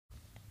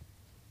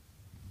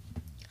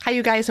Hi,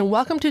 you guys, and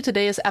welcome to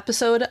today's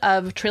episode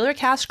of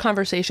TrailerCast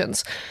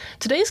Conversations.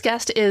 Today's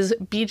guest is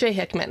BJ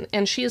Hickman,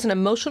 and she is an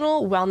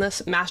emotional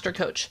wellness master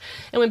coach.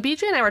 And when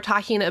BJ and I were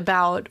talking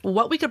about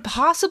what we could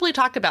possibly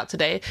talk about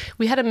today,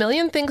 we had a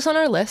million things on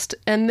our list,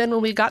 and then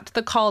when we got to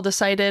the call,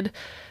 decided,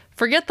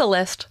 forget the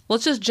list,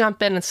 let's just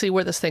jump in and see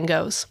where this thing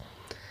goes.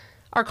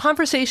 Our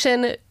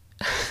conversation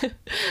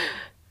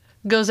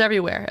goes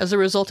everywhere as a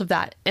result of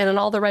that, and in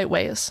all the right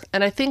ways.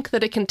 And I think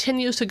that it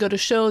continues to go to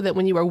show that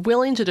when you are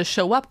willing to just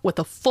show up with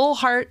a full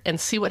heart and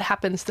see what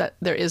happens, that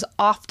there is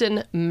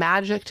often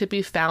magic to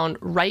be found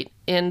right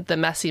in the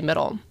messy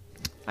middle.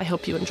 I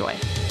hope you enjoy.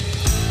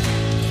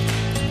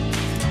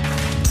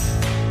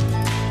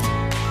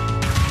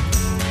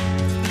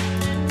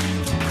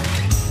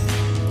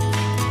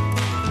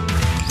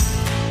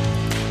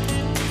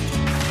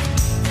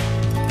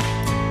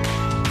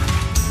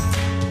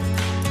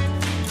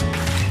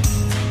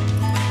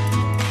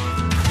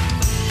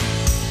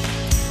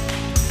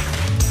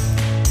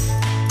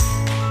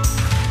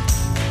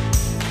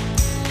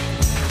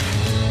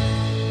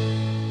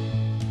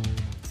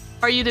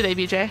 How are you today,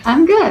 BJ?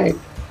 I'm good.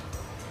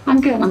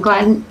 I'm kind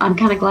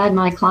of glad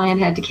my client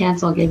had to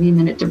cancel, gave me a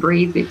minute to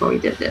breathe before we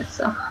did this.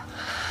 So,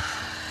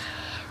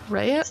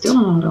 right? Still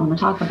don't know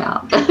what I want to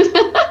talk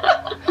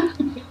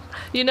about.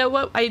 You know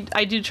what?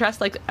 I do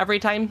trust, like, every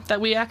time that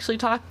we actually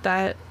talk,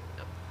 that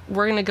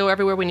we're going to go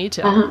everywhere we need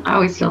to. I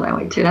always feel that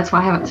way too. That's why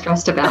I haven't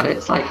stressed about it.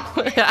 It's like,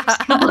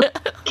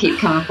 keep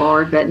coming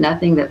forward, but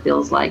nothing that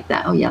feels like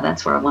that. Oh yeah,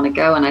 that's where I want to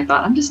go. And I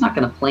thought, I'm just not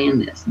going to plan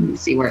this and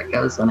see where it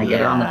goes when I get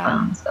her on the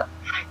phone. So.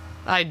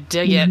 I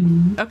dig it.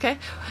 Okay.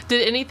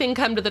 Did anything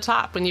come to the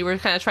top when you were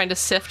kind of trying to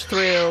sift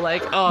through,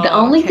 like, oh, the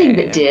only thing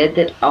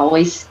that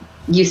always,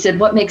 you said,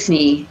 what makes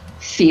me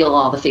feel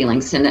all the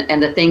feelings, and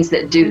the things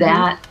that do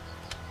that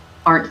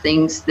aren't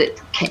things that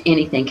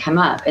anything come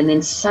up. And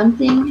then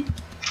something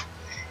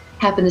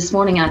happened this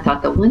morning. I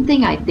thought the one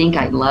thing I think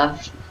I'd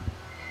love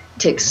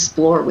to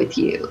explore with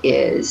you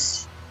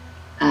is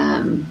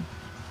my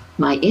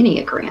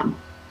Enneagram.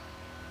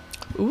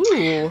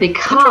 Ooh,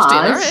 because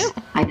right.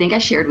 I think I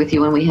shared with you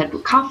when we had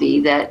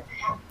coffee that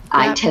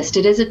I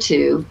tested as a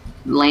 2,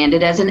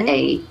 landed as an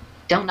 8,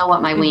 don't know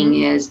what my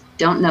wing is,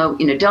 don't know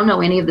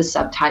any of the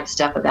subtype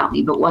stuff about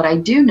me, but what I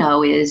do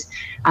know is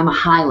I'm a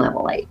high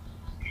level 8,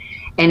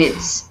 and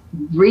it's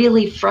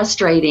really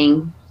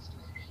frustrating.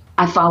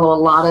 I follow a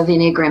lot of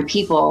Enneagram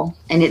people,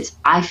 and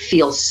I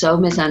feel so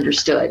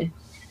misunderstood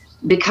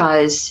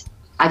because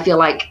I feel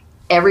like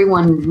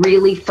everyone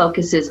really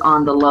focuses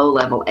on the low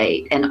level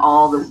 8 and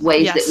all the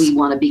ways that we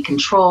want to be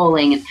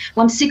controlling. And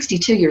well, I'm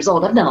 62 years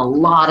old. I've done a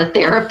lot of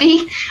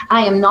therapy.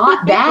 I am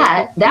not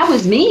that. That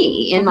was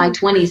me in my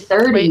 20s,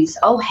 30s. Wait.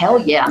 Oh, hell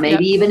yeah.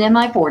 Maybe even in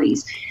my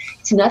 40s.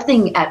 It's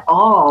nothing at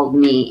all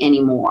me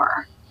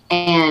anymore.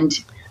 And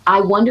I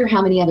wonder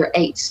how many other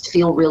 8s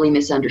feel really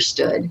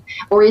misunderstood.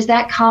 Or is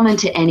that common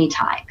to any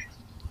type?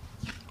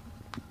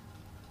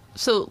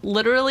 So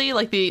literally,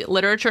 like, the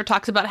literature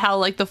talks about how,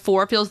 like, the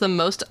 4 feels the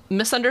most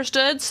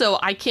misunderstood. So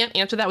I can't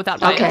answer that without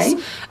bias.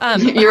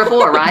 Okay. You're a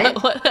 4, right?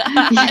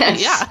 Yes.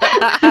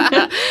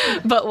 Yeah.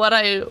 But what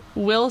I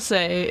will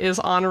say is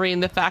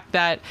honoring the fact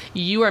that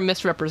you are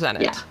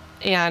misrepresented. Yeah.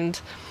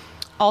 And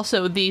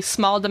also the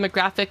small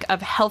demographic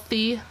of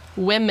healthy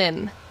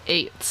women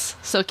 8s.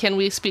 So can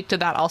we speak to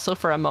that also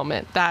for a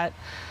moment? That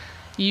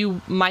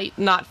you might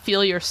not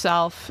feel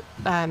yourself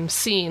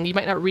seen. You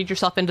might not read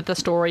yourself into the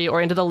story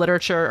or into the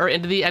literature or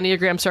into the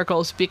Enneagram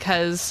circles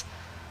because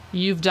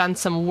you've done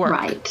some work.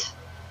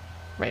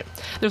 Right.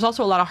 There's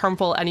also a lot of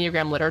harmful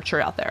Enneagram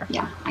literature out there.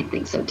 Yeah, I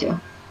think so too.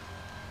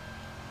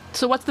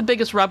 So what's the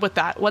biggest rub with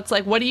that? What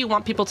do you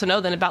want people to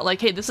know then about,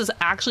 like, hey, this is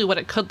actually what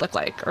it could look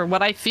like, or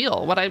what I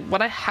feel,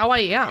 how I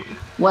am?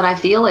 What I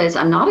feel is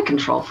I'm not a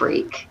control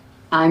freak.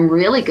 I'm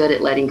really good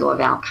at letting go of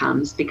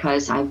outcomes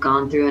because I've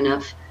gone through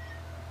enough.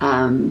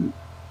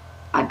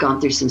 I've gone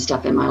through some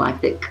stuff in my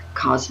life that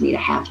caused me to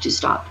have to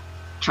stop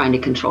trying to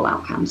control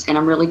outcomes, and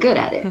I'm really good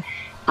at it.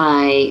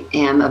 I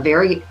am a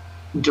very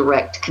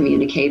direct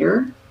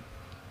communicator,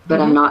 but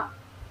I'm not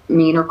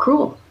mean or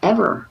cruel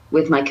ever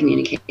with my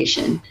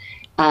communication.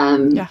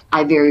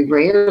 I very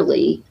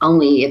rarely,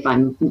 only if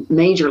I'm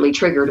majorly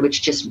triggered,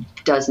 which just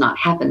does not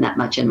happen that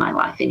much in my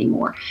life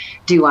anymore,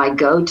 do I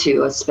go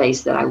to a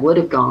space that I would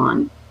have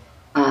gone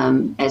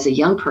as a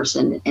young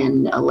person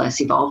and a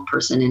less evolved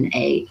person in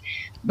 8.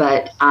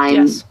 But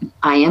I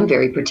am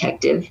very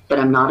protective, but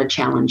I'm not a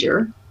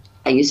challenger.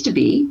 I used to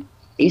be.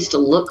 I used to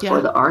look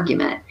for the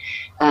argument.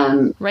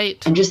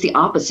 Right. I'm just the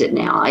opposite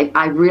now.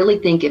 I really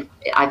think if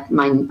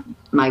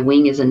my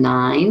wing is a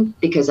 9,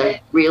 because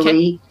I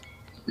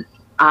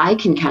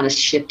can kind of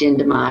shift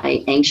into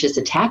my anxious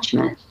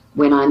attachment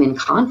when I'm in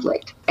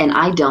conflict, and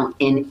I don't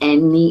in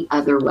any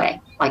other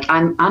way. Like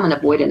I'm an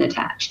avoidant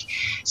attached.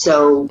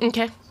 So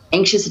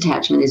anxious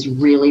attachment is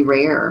really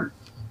rare.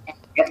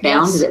 I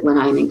found Yes. that when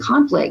I'm in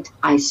conflict,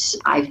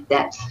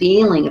 that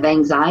feeling of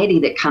anxiety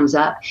that comes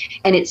up,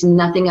 and it's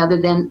nothing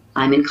other than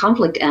I'm in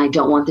conflict and I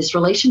don't want this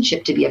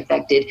relationship to be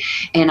affected,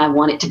 and I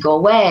want it to go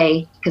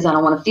away because I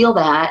don't want to feel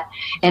that.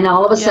 And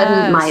all of a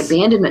sudden, my Yes.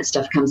 abandonment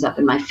stuff comes up,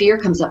 and my fear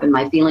comes up, and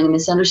my feeling of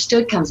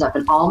misunderstood comes up,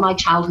 and all my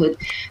childhood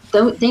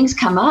things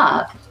come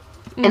up,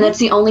 and that's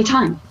the only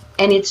time.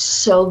 And it's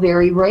so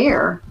very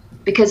rare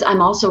because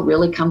I'm also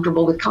really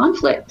comfortable with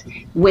conflict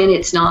when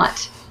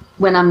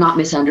I'm not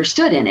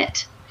misunderstood in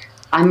it.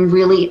 I'm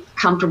really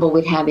comfortable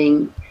with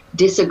having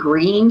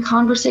disagreeing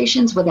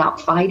conversations without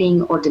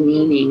fighting or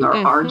demeaning or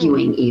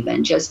arguing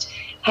even. Just,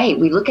 hey,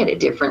 we look at it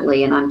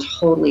differently, and I'm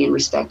totally in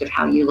respect of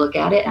how you look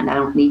at it, and I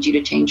don't need you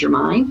to change your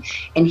mind,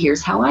 and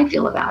here's how I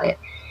feel about it.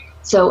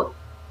 So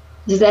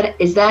does that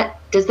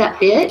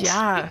fit?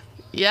 Yeah.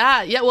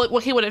 Well,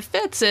 okay, what it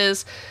fits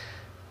is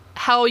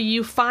how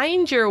you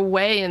find your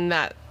way in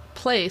that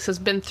place has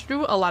been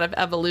through a lot of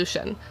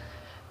evolution.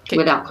 Okay.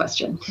 Without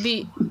question.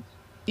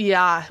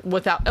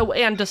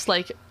 And just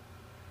like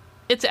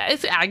it's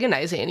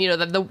agonizing. You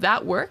know,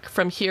 that work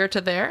from here to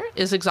there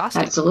is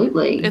exhausting.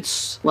 Absolutely.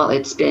 It's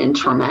been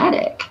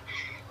traumatic.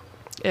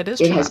 It is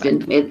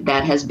traumatic.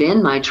 That has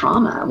been my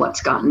trauma,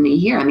 what's gotten me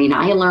here. I mean,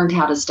 I learned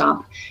how to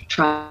stop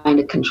trying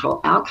to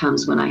control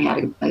outcomes when I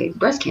had a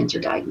breast cancer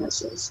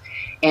diagnosis.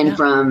 And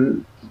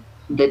from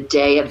the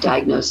day of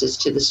diagnosis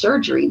to the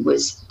surgery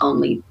was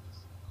only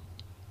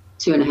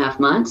 2.5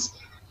 months,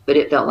 but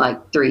it felt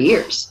like 3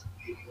 years.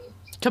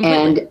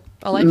 Completely.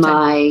 And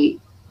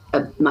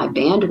my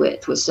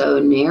bandwidth was so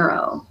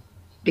narrow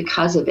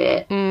because of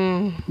it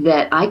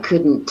that I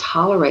couldn't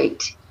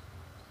tolerate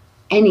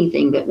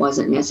anything that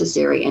wasn't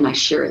necessary, and I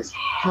sure as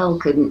hell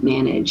couldn't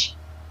manage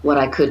what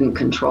I couldn't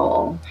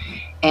control.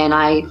 And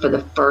I, for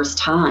the first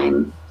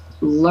time,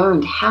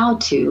 learned how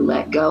to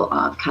let go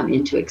of, come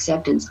into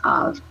acceptance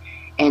of,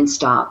 and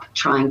stop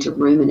trying to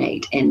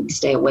ruminate and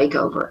stay awake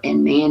over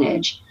and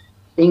manage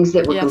things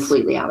that were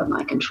completely out of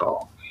my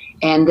control.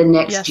 And the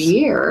next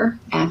year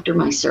after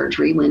my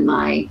surgery, when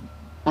my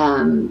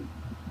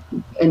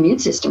immune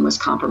system was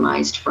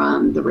compromised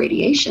from the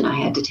radiation I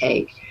had to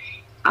take,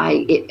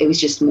 it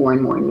was just more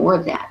and more and more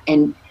of that.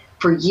 And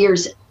for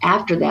years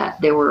after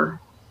that, there were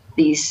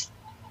this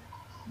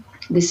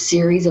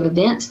series of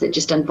events that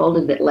just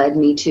unfolded that led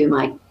me to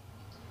my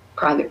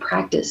private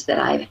practice that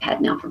I've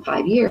had now for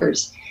 5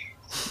 years,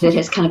 that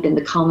has kind of been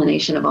the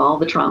culmination of all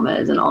the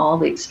traumas and all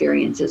the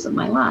experiences of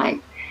my life.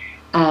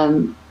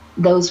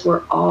 Those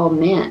were all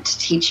meant to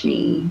teach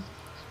me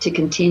to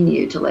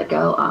continue to let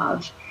go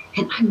of.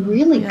 And I'm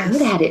really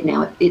good at it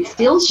now. It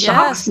still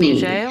shocks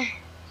me. BJ.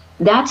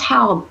 That's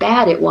how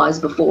bad it was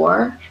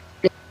before.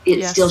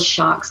 It still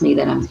shocks me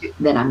that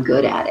I'm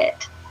good at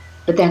it.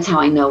 But that's how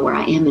I know where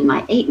I am in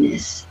my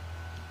 8-ness.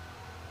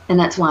 And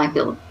that's why I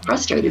feel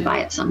frustrated by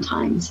it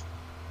sometimes.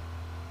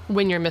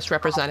 When you're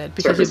misrepresented,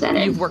 because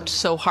you've worked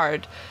so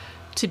hard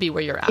to be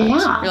where you're at.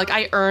 Yeah. You're like,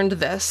 I earned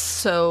this,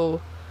 so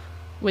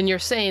when you're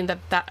saying that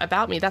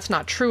about me, that's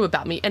not true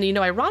about me. And, you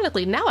know,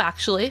 ironically, now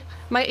actually,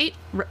 my 8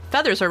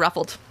 feathers are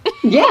ruffled.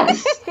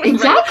 Yes,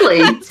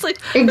 exactly. Like,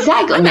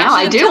 exactly. Now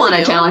I do want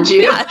to challenge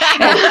you. Yeah.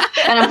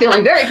 and I'm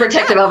feeling very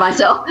protective of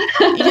myself.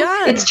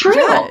 Yeah. It's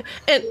true.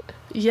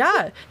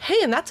 Yeah.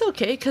 Hey, and that's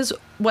okay, because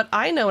what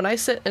I know when I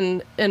sit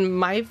in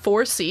my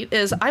 4 seat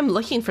is I'm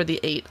looking for the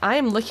 8. I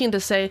am looking to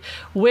say,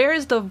 where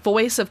is the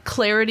voice of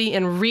clarity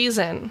and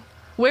reason?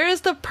 Where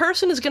is the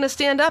person who's going to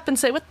stand up and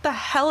say, what the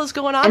hell is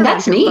going on and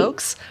that's here, me.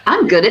 Folks?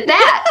 I'm good at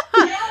that.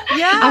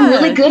 I'm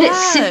really good at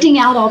sifting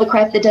out all the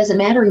crap that doesn't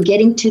matter and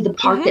getting to the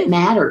part that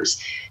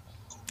matters.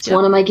 It's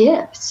one of my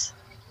gifts.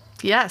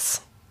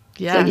 Yes.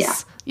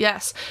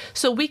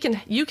 So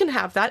you can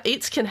have that.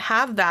 8s can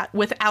have that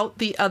without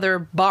the other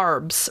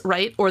barbs,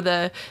 right? Or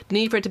the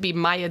need for it to be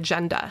my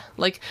agenda.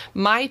 Like,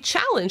 my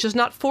challenge is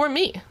not for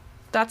me.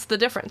 That's the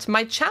difference.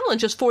 My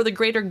challenge is for the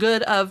greater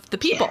good of the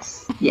people.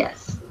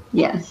 Yes.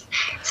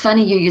 It's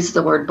funny you use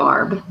the word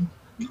Barb,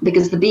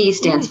 because the B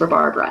stands for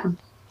Barbara.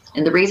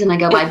 And the reason I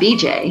go by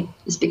BJ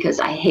is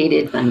because I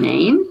hated my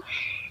name,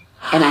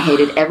 and I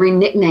hated every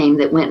nickname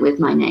that went with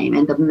my name.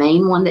 And the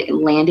main one that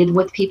landed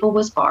with people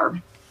was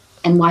Barb.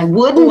 And why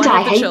wouldn't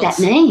I hate that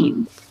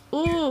name?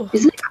 Ooh.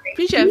 Isn't it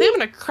crazy? BJ, I think I'm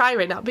going to cry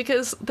right now,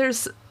 because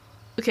this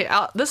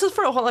is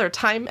for a whole other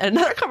time and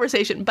another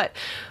conversation, but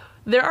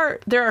there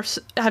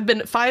have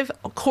been 5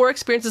 core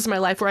experiences in my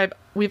life where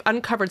we've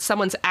uncovered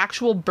someone's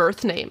actual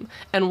birth name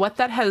and what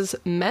that has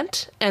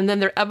meant, and then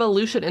their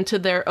evolution into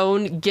their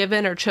own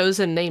given or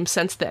chosen name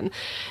since then.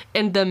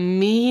 And the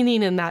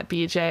meaning in that,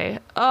 BJ,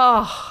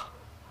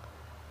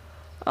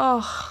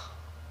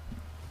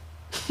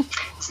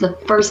 It's the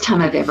first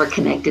time I've ever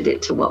connected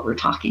it to what we're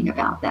talking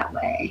about that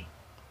way.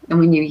 And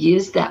when you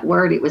used that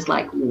word, it was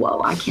like,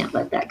 whoa, I can't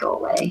let that go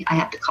away. I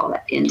have to call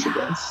that into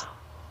this.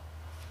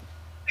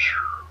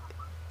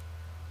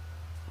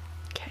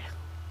 Okay.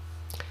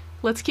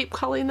 Let's keep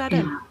calling that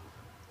in.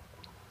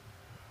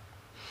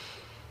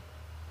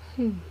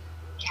 I'm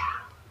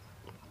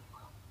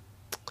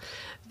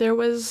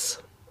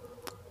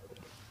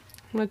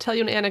going to tell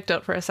you an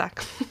anecdote for a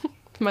sec.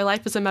 My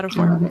life is a I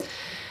metaphor. love it.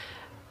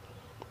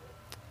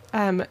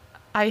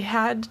 I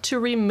had to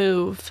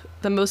remove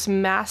the most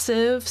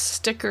massive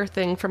sticker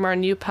thing from our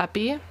new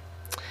puppy.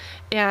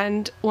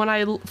 And when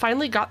I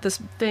finally got this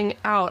thing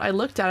out, I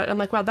looked at it and I'm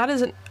like, wow, that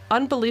is an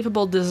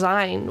unbelievable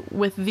design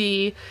with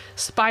the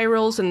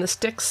spirals and the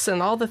sticks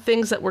and all the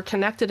things that were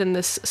connected in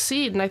this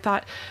seed. And I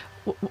thought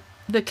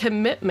the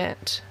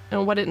commitment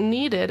and what it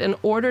needed in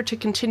order to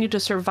continue to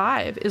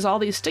survive is all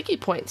these sticky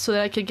points so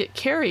that I could get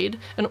carried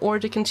in order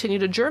to continue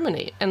to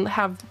germinate and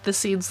have the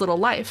seed's little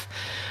life.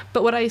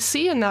 But what I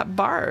see in that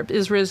barb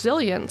is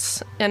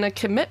resilience and a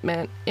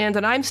commitment, and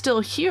that I'm still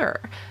here,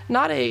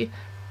 not a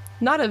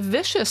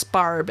vicious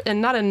barb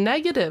and not a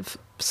negative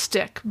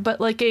stick,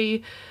 but like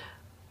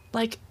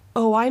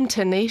oh, I'm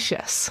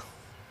tenacious,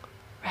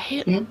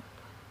 right? Yeah.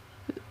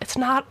 It's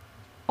not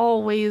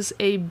always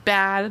a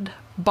bad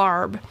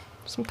barb.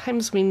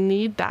 Sometimes we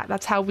need that.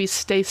 That's how we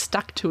stay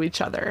stuck to each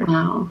other.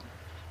 Wow.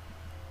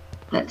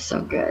 That's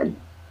so good.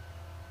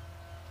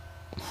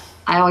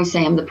 I always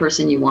say I'm the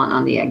person you want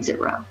on the exit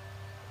row.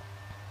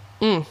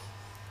 I'm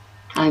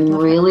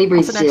really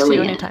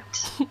resilient.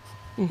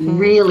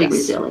 Really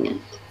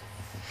resilient.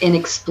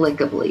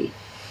 Inexplicably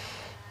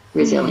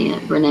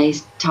resilient. Renee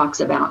talks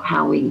about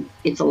how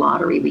it's a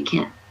lottery. We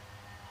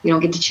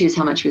don't get to choose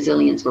how much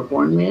resilience we're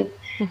born with.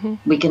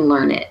 We can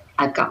learn it.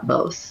 I've got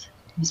both.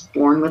 I was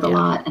born with a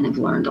lot and I've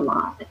learned a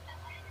lot.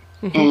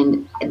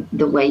 And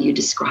the way you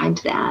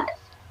described that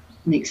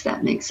makes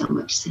so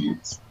much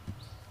sense.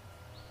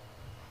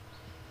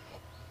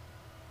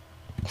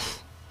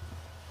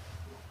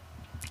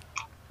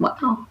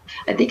 Wow.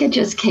 I think I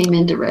just came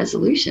into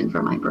resolution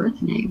for my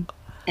birth name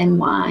and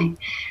why.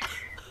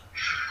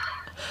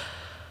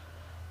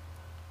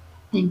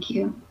 Thank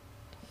you.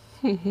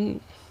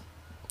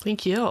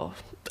 Thank you.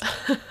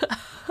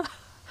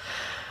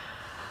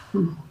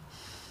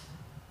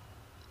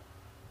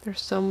 There's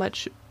so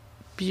much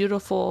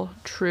beautiful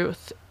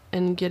truth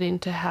in getting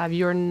to have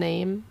your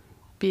name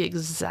be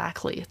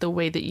exactly the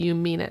way that you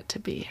mean it to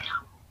be.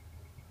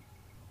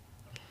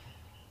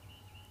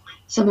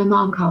 So my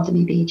mom called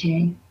me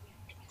BJ.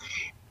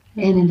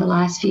 And in the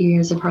last few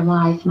years of her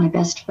life, my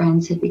best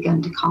friends had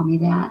begun to call me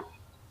that.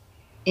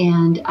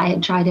 And I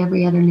had tried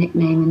every other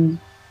nickname and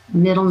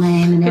middle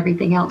name and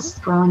everything else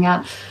growing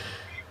up.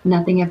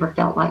 Nothing ever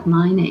felt like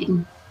my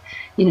name.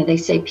 You know, they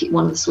say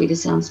one of the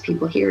sweetest sounds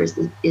people hear is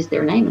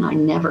their name, and I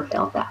never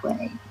felt that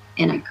way.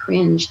 And I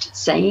cringed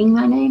saying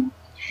my name.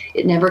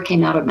 It never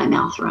came out of my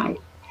mouth right.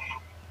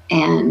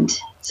 And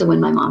so when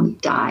my mom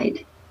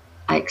died,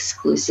 I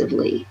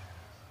exclusively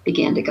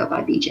began to go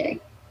by BJ.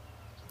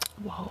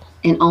 Whoa.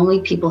 And only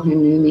people who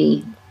knew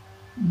me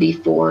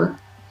before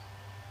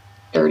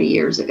 30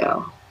 years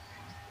ago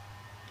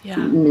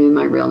knew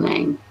my real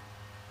name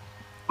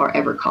or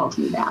ever called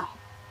me that.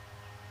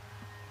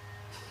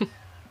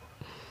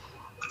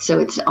 So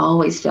it's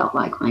always felt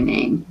like my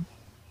name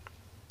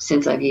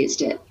since I've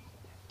used it.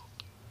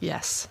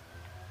 Yes.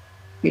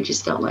 It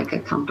just felt like a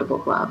comfortable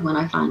glove when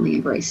I finally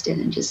embraced it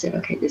and just said,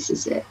 okay, this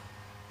is it.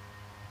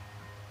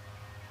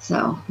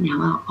 So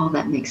now all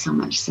that makes so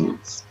much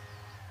sense.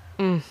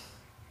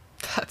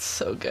 That's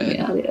so good.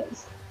 Yeah, it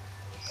is.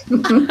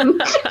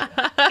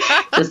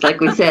 Just like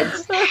we said,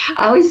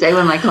 I always say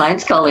when my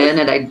clients call in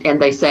and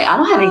they say, I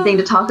don't have anything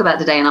to talk about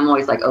today. And I'm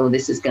always like, oh,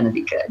 this is going to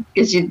be good.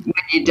 Because when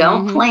you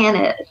don't plan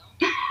it,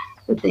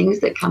 the things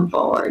that come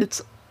forward.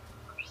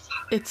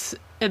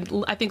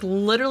 I think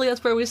literally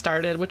that's where we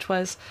started, which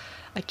was,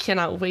 I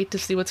cannot wait to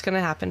see what's going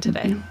to happen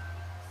today.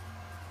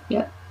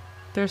 Yeah.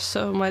 There's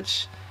so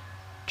much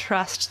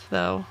trust,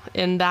 though,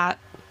 in that,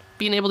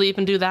 being able to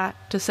even do that,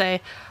 to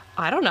say,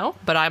 I don't know,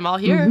 but I'm all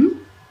here.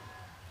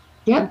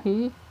 Yep.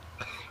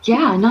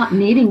 Yeah, not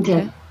needing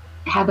to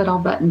have it all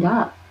buttoned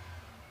up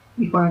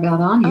before I got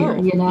on here,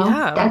 you know?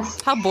 Yeah.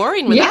 That's how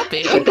boring would that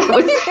be?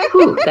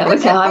 that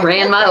was how I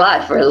ran my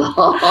life for a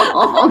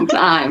long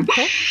time.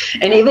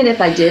 And even if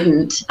I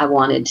didn't, I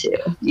wanted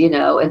to, you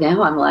know, and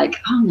now I'm like,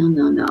 oh,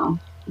 no.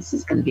 This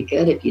is going to be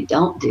good if you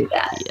don't do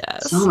that.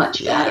 Yes. So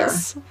much better.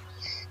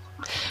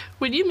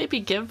 Would you maybe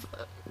give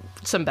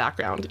some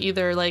background,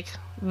 either like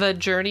the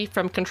journey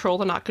from control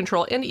to not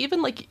control, and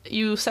even like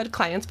you said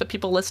clients, but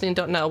people listening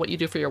don't know what you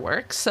do for your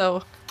work.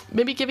 So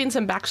maybe giving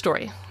some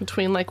backstory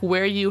between like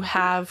where you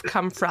have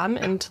come from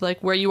and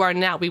like where you are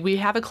now. We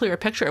have a clearer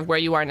picture of where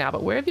you are now,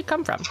 but where have you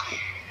come from?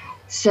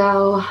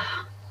 So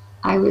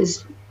I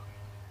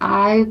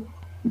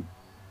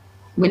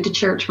went to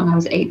church when I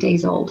was 8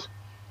 days old.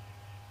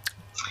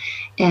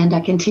 And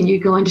I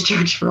continued going to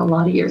church for a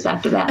lot of years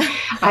after that.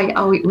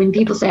 When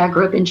people say I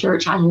grew up in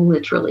church, I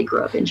literally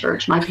grew up in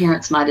church. My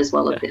parents might as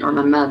well have been, or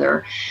my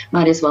mother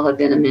might as well have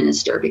been a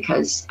minister,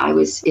 because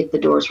if the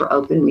doors were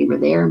open, we were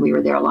there, and we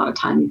were there a lot of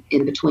time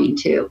in between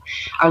too.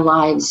 Our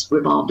lives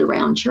revolved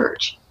around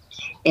church.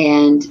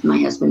 And my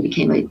husband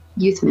became a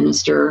youth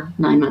minister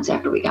 9 months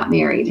after we got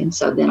married. And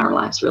so then our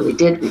lives really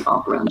did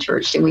revolve around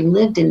church. And we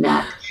lived in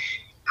that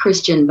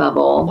Christian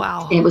bubble.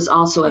 Wow. It was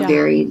also a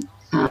very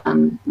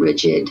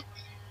rigid,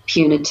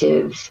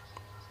 punitive,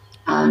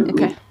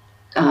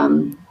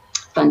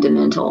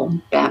 fundamental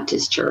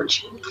Baptist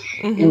church,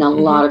 and a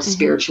lot of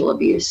spiritual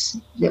abuse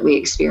that we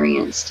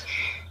experienced.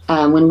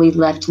 When we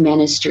left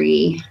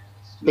ministry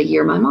the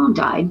year my mom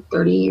died,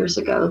 30 years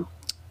ago,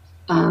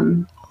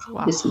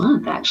 this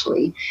month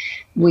actually,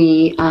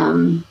 we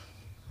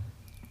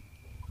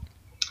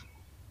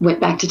went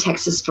back to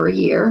Texas for a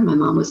year. My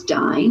mom was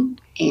dying,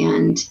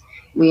 and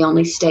we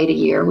only stayed a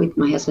year.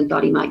 My husband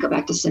thought he might go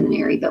back to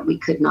seminary, but we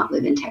could not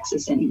live in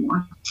Texas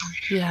anymore.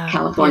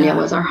 California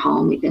was our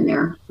home. We'd been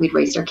there. We'd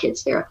raised our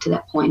kids there up to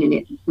that point,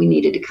 and we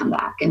needed to come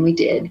back, and we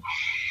did.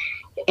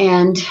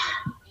 And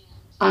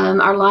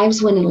our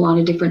lives went in a lot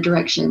of different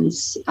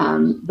directions,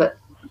 but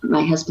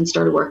my husband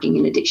started working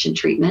in addiction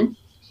treatment.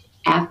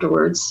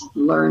 Afterwards,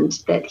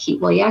 learned that he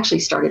actually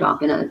started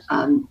off in a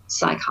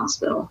psych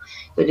hospital,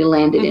 but he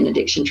landed in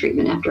addiction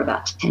treatment after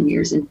about 10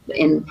 years. And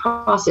in the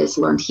process,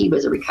 learned he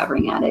was a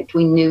recovering addict.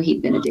 We knew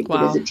he'd been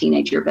addicted as a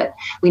teenager, but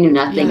we knew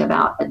nothing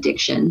about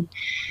addiction.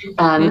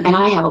 And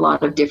I have a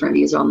lot of different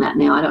views on that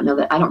now. I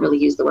don't really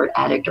use the word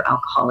addict or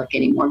alcoholic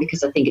anymore,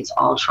 because I think it's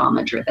all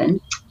trauma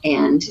driven.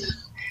 And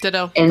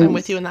ditto. I'm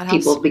with you in that house.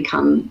 People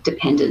become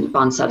dependent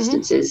upon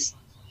substances.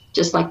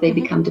 Just like they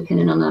become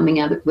dependent on numbing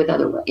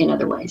in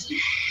other ways.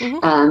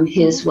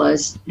 His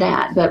was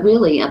that. But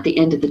really, at the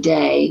end of the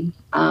day,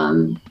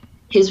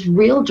 his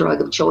real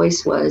drug of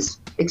choice was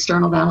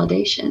external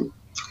validation.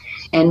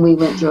 And we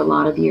went through a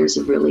lot of years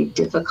of really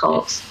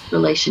difficult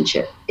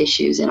relationship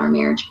issues in our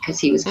marriage,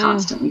 because he was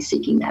constantly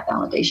seeking that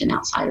validation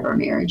outside of our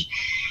marriage.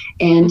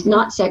 And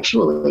not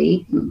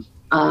sexually,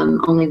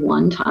 only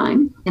one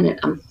time. And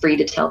I'm free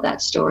to tell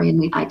that story.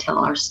 And I tell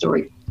our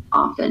story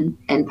often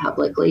and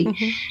publicly,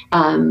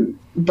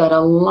 but a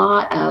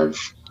lot of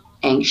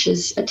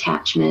anxious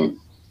attachment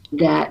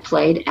that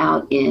played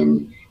out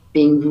in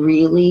being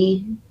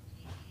really,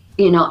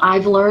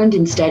 I've learned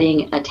in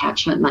studying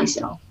attachment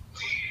myself,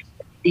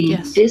 the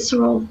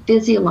visceral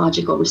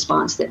physiological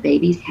response that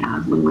babies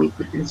have when we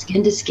put them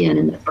skin to skin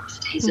in the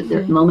first days of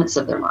their moments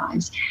of their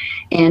lives.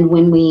 And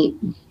when we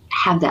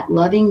have that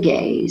loving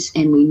gaze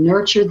and we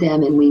nurture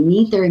them and we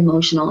meet their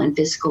emotional and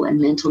physical and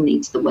mental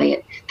needs the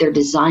way they're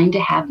designed to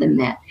have them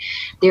met,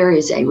 there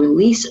is a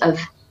release of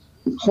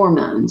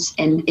hormones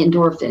and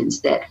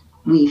endorphins that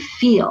we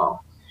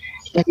feel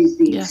that is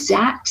the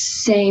exact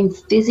same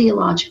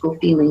physiological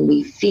feeling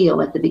we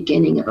feel at the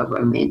beginning of a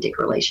romantic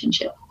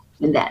relationship,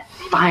 and that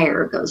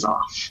fire goes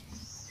off.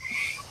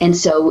 And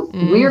so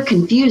we're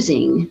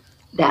confusing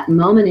that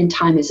moment in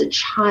time as a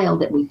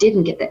child that we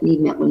didn't get that need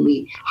met when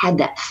we had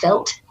that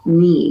felt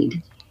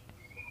need,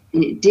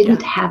 and it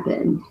didn't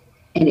happen,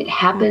 and it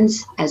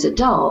happens as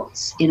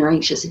adults in our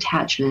anxious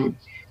attachment.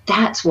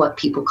 That's what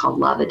people call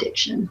love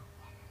addiction.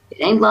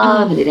 It ain't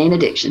love and it ain't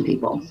addiction,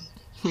 people.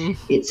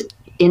 It's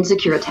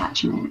insecure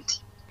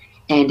attachment,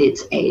 and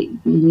it's a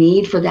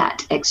need for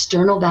that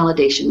external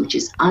validation, which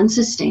is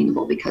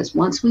unsustainable, because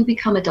once we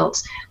become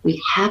adults,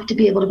 we have to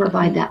be able to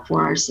provide that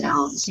for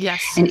ourselves.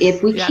 And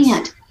if we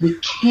can't, we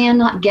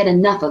cannot get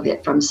enough of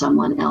it from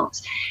someone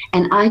else.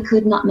 And I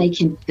could not make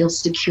him feel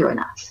secure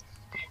enough,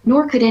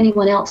 nor could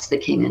anyone else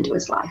that came into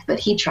his life. But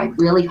he tried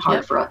really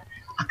hard for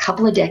a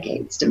couple of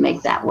decades to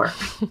make that work.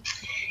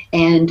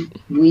 And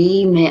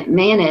we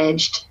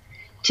managed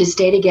to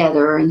stay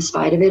together in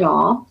spite of it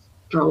all,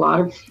 for a lot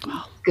of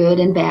good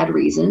and bad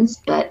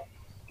reasons. But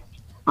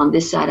on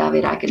this side of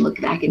it, I can look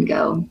back and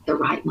go, the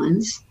right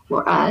ones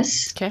for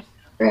us, for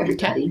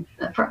everybody,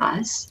 but for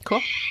us.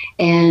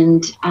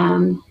 And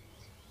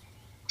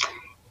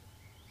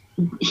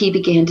he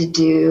began to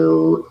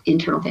do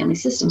internal family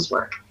systems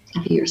work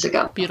a few years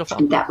ago.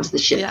 And that was the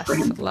shift for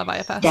him. Love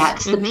IFS.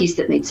 That's the piece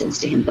that made sense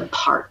to him, the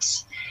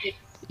parts.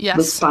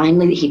 Was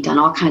finally, he'd done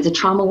all kinds of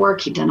trauma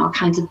work, he'd done all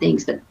kinds of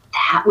things, but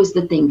that was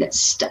the thing that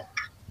stuck.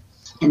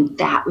 And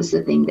that was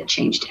the thing that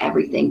changed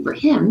everything for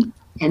him,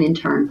 and in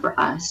turn for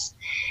us.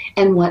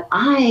 And what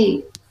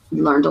I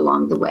learned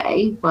along the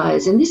way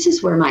was, and this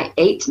is where my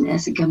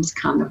eightness, it comes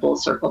come full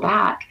circle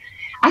back.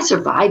 I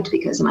survived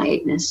because of my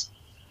eightness.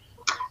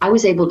 I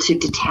was able to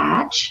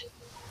detach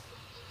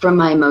from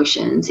my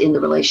emotions in the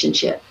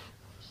relationship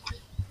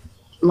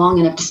long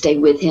enough to stay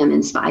with him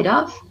in spite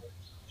of,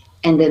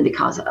 and then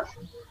because of.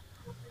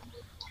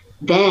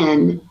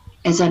 Then,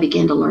 as I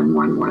began to learn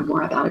more and more and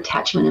more about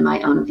attachment and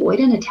my own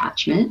avoidant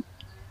attachment,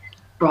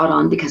 brought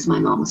on because my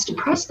mom was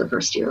depressed the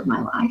first year of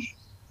my life,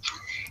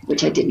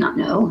 which I did not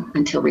know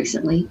until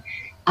recently,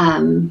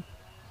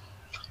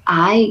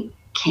 I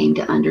came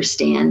to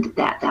understand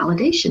that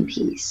validation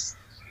piece.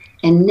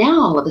 And now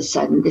all of a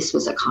sudden, this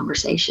was a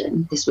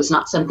conversation. This was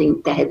not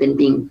something that had been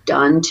being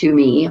done to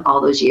me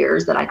all those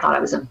years that I thought I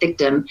was a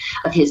victim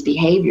of his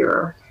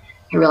behavior.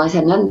 I realized it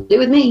had nothing to do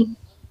with me,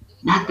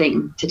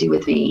 nothing to do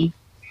with me.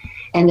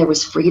 And there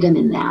was freedom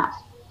in that.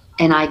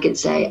 And I could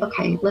say,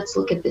 okay, let's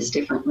look at this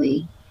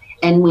differently.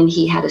 And when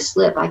he had a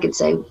slip, I could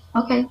say,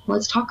 okay,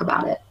 let's talk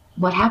about it.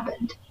 What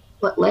happened?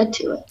 What led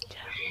to it?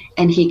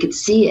 And he could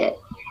see it.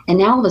 And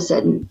now all of a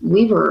sudden,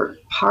 we were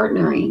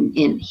partnering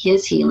in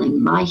his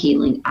healing, my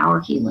healing, our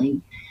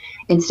healing,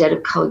 instead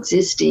of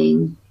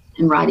coexisting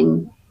and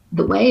riding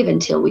the wave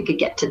until we could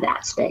get to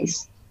that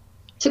space.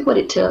 Took what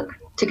it took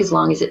as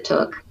long as it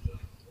took.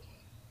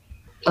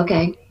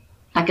 Okay.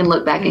 I can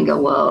look back and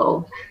go,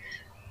 whoa,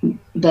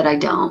 but I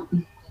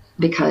don't,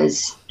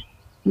 because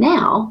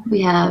now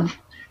we have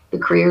the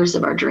careers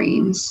of our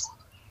dreams.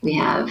 We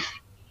have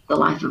the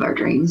life of our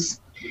dreams.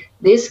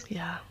 This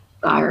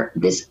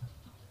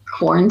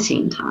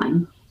quarantine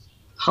time,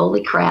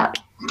 holy crap,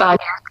 5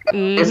 years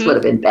ago, this would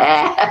have been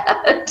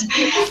bad.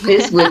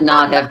 This would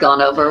not have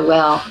gone over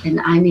well.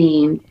 And I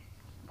mean,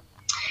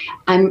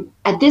 I'm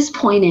at this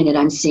point in it,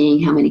 I'm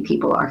seeing how many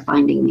people are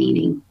finding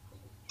meaning.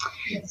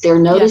 They're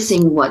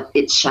noticing what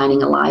it's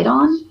shining a light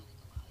on.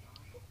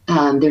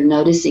 They're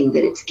noticing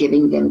that it's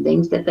giving them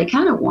things that they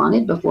kind of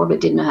wanted before but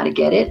didn't know how to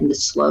get it. And the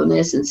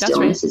slowness and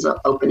stillness is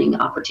opening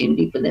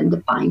opportunity for them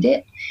to find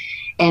it.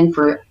 And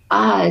for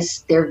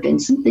us, there have been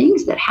some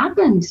things that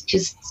happened,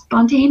 just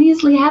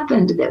spontaneously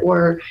happened, that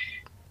were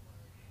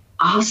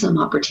awesome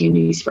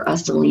opportunities for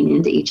us to lean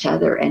into each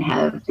other and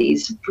have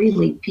these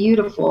really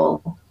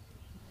beautiful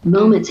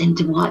moments, and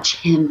to watch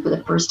him for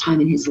the first time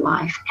in his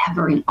life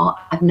ever.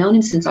 I've known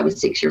him since I was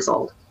 6 years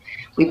old.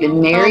 We've been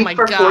married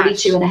for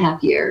 42 and a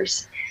half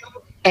years.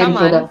 And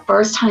for the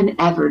first time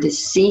ever, to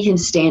see him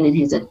stand in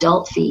his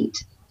adult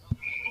feet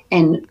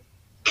and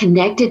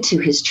connected to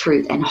his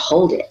truth and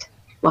hold it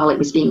while it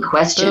was being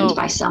questioned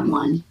by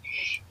someone,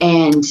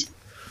 and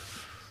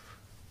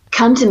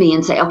come to me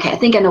and say, okay, I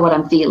think I know what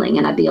I'm feeling.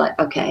 And I'd be like,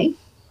 okay.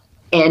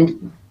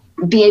 And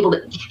be able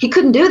to, he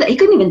couldn't do that. He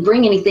couldn't even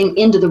bring anything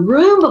into the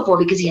room before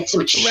because he had so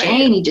much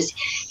shame. He just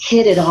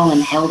hid it all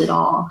and held it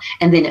all.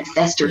 And then it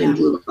festered and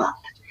blew up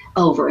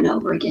over and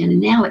over again.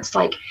 And now it's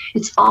like,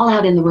 it's all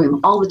out in the room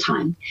all the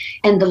time.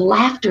 And the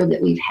laughter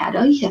that we've had,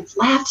 you have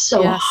laughed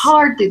so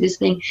hard through this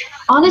thing.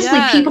 Honestly,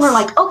 people are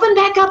like, open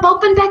back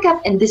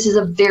up. And this is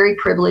a very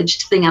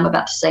privileged thing I'm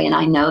about to say. And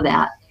I know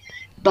that.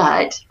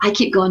 But I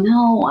keep going,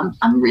 no,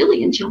 I'm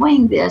really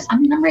enjoying this.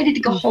 I'm ready to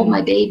go hold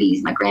my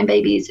babies, my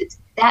grandbabies.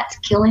 That's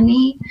killing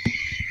me.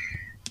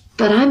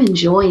 But I'm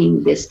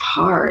enjoying this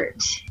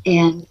part.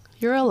 And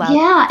you're allowed.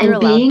 Yeah,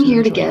 and being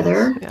here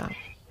together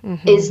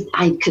is,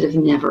 I could have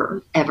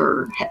never,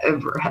 ever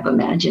have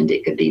imagined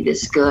it could be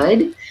this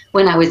good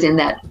when I was in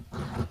that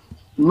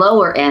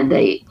lower end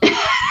 8.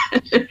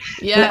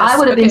 I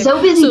would have been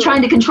so busy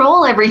trying to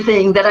control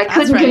everything that I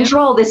couldn't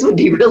control. This would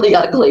be really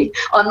ugly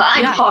on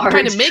my part.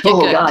 Trying to make it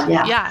good. God,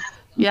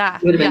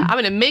 I'm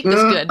going to make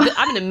this good.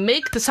 I'm going to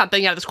make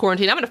something out of this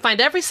quarantine. I'm going to find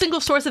every single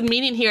source of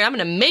meaning here. I'm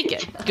going to make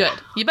it good.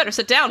 You better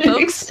sit down,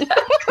 folks.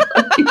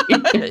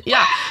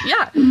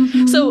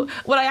 So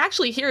what I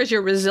actually hear is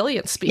your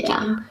resilience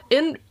speaking.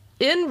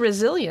 In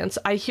resilience,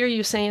 I hear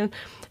you saying,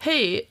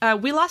 hey,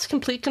 we lost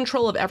complete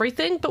control of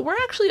everything, but we're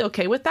actually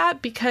okay with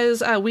that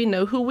because we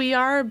know who we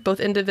are, both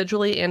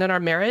individually and in our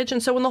marriage.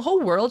 And so when the whole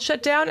world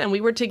shut down and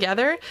we were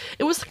together,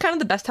 it was kind of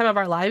the best time of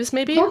our lives,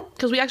 maybe,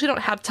 because we actually don't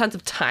have tons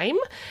of time.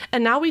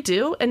 And now we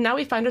do. And now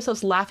we find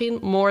ourselves laughing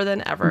more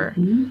than ever.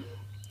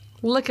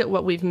 Look at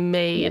what we've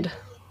made.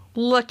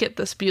 Look at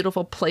this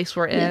beautiful place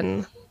we're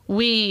in.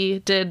 We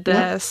did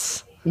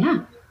this.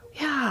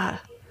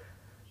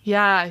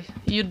 Yeah,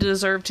 you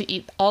deserve to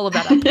eat all of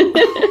that up.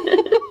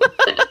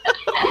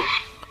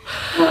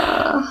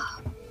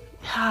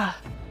 Yeah.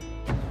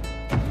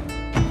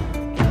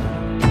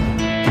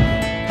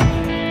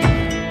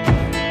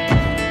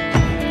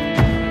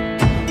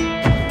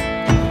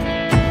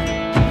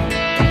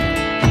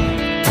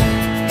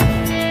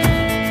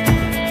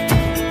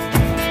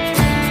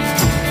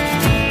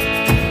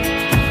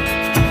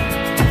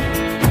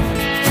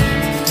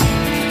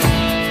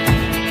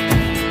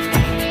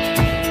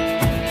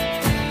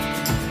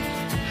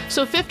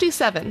 So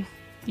 57,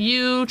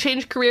 you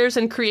changed careers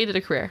and created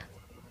a career.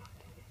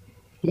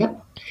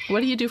 Yep.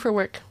 What do you do for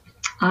work?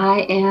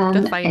 I am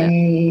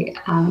a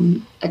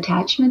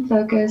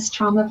attachment-focused,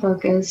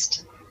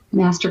 trauma-focused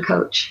master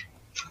coach.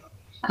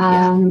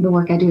 The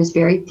work I do is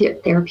very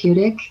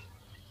therapeutic,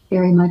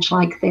 very much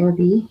like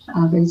therapy,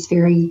 but it's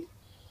very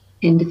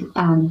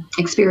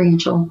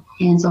experiential,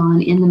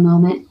 hands-on, in the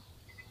moment.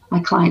 My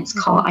clients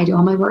I do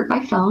all my work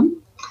by phone.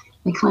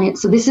 My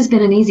clients, so this has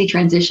been an easy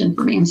transition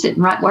for me. I'm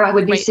sitting right where I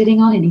would be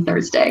sitting on any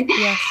Thursday.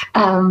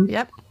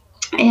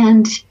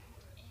 And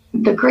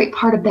the great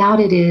part about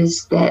it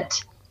is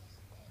that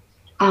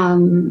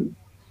the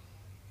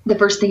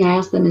first thing I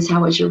ask them is,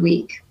 how was your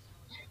week?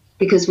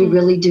 Because we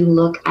really do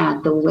look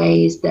at the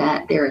ways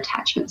that their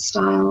attachment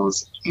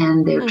styles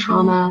and their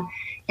trauma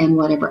and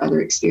whatever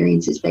other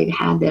experiences they've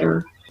had that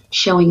are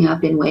showing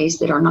up in ways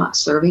that are not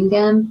serving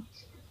them,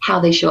 how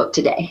they show up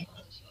today.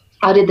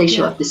 How did they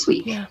show up this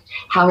week?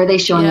 How are they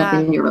showing up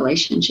in your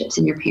relationships,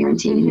 in your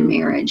parenting, in your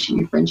marriage, in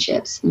your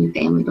friendships, in your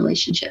family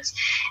relationships?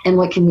 And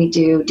what can we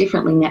do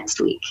differently next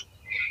week?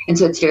 And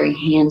so it's very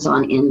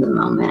hands-on in the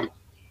moment.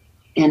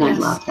 And I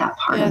love that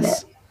part of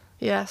it.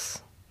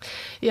 Yes.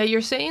 Yeah,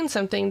 you're saying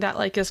something that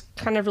like is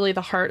kind of really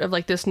the heart of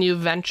like this new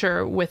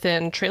venture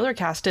within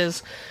TrailerCast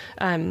is,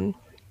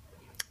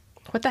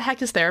 what the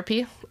heck is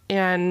therapy?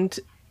 And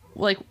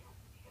like,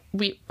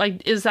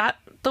 is that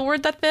the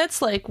word that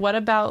fits? Like, what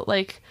about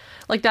like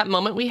that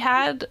moment we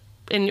had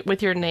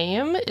with your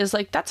name is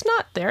like, that's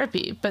not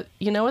therapy, but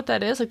you know what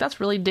that is? Like, that's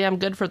really damn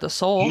good for the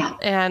soul. Yeah.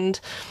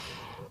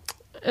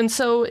 And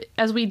so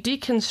as we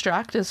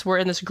deconstruct, as we're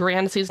in this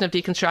grand season of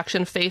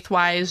deconstruction,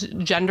 faith-wise,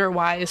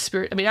 gender-wise,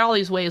 spirit, I mean, all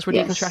these ways we're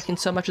deconstructing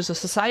so much as a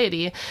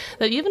society,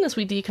 that even as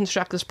we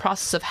deconstruct this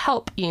process of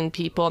helping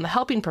people, and the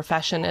helping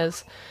profession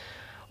is,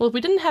 well, if we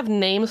didn't have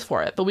names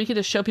for it, but we could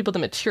just show people the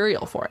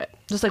material for it,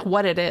 just like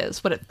what it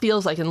is, what it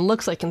feels like and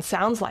looks like and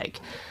sounds like,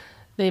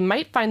 they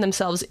might find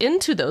themselves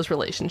into those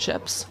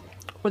relationships,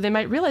 or they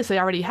might realize they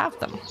already have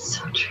them.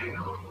 So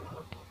true.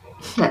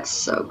 That's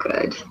so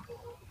good.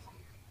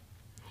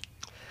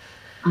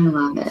 I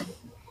love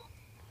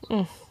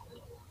it.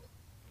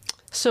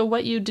 So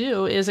what you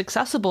do is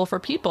accessible for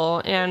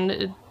people,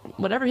 and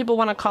whatever people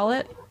want to call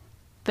it,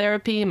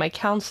 therapy, my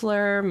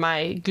counselor,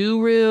 my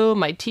guru,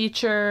 my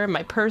teacher,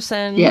 my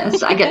person.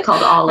 Yes, I get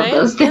called all of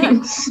those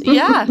things.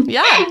 Yeah.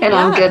 And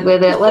I'm good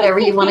with it. Whatever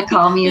you want to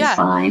call me is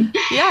fine.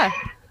 Yeah.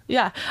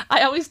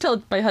 I always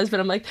tell my husband,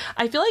 I'm like,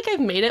 I feel like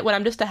I've made it when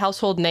I'm just a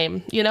household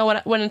name. You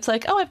know, when it's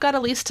like, oh, I've got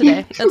Elise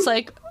today. It's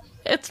like,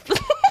 it's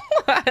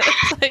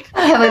like,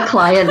 I have a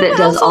client that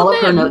does all of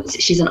her notes.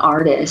 She's an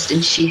artist,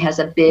 and she has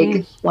a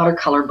big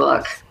watercolor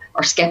book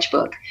or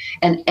sketchbook.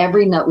 And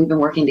every note, we've been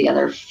working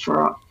together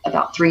for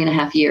about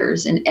 3.5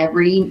 years, and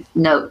every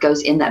note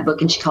goes in that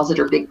book, and she calls it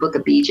her big book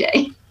of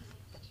BJ.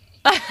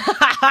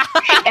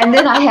 And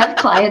then I have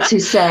clients who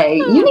say,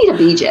 you need a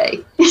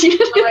BJ.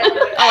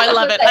 Oh, I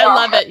love it. I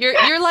love it.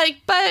 You're like,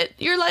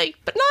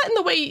 but not in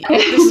the way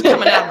this is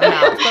coming out of my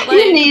mouth. But like,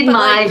 you need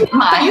my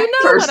you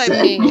know person. What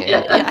I mean.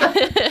 Yeah.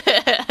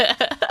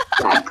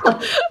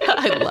 Exactly.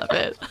 I love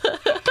it.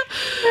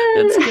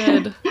 It's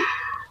good.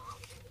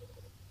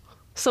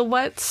 So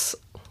what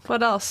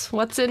else?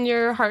 What's in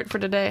your heart for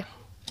today?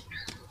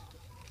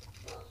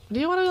 What do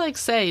you want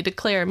to say,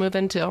 declare, move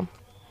into?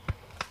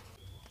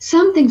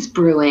 Something's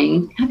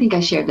brewing. I think I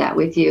shared that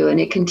with you,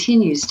 and it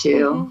continues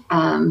to.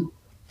 I'm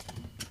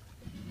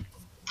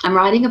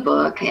writing a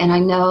book, and I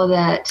know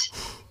that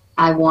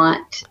I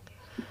want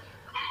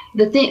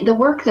the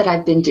work that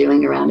I've been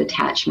doing around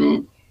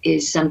attachment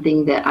is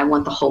something that I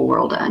want the whole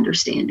world to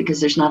understand,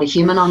 because there's not a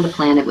human on the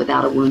planet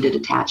without a wounded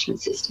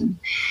attachment system.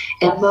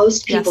 And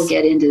most people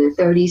get into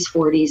their 30s,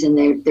 40s,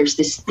 and there's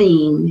this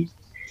thing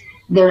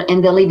there,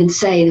 and they'll even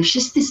say, there's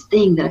just this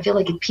thing that I feel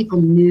like if people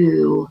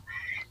knew,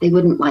 they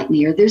wouldn't like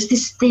me, or there's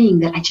this thing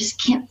that I just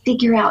can't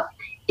figure out.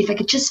 If I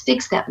could just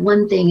fix that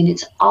one thing, and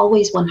it's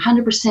always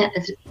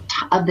 100%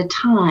 of the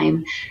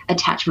time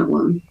attachment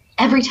wound,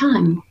 every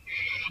time.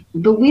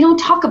 But we don't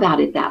talk about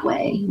it that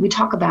way. We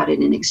talk about it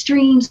in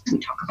extremes. We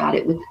talk about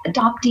it with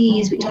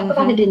adoptees. We talk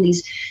about it in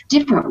these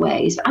different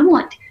ways. I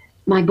want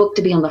my book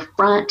to be on the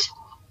front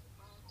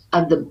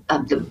of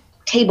the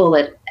table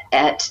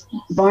at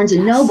Barnes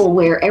and Noble,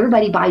 where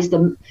everybody buys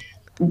the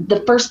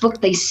first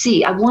book they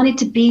see. I want it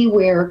to be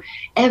where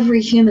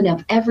every human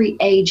of every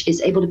age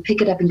is able to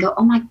pick it up and go,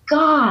 oh my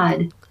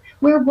God,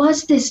 where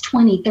was this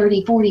 20,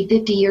 30, 40,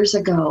 50 years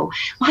ago?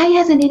 Why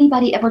hasn't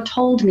anybody ever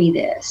told me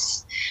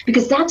this?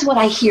 Because that's what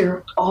I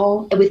hear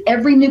with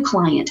every new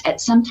client.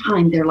 At some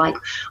time, they're like,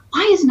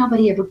 why has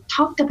nobody ever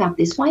talked about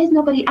this? I've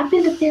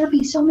been to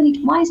therapy so many,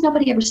 why has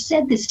nobody ever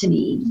said this to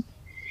me?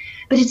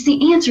 But it's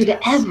the answer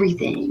to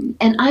everything.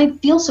 And I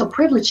feel so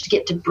privileged to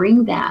get to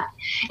bring that.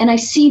 And I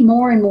see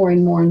more and more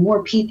and more and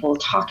more people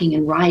talking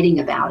and writing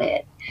about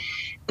it.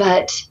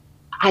 But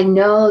I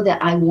know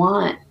that I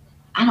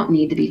don't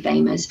need to be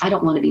famous. I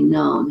don't want to be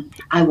known.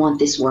 I want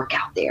this work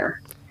out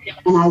there.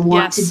 And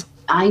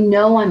I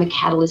know I'm a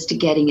catalyst to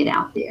getting it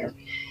out there.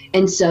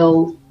 And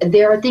so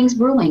there are things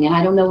brewing, and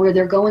I don't know where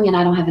they're going, and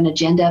I don't have an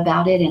agenda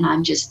about it, and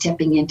I'm just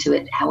stepping into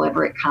it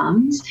however it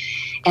comes.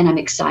 And I'm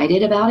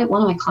excited about it.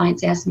 One of my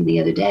clients asked me the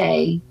other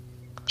day,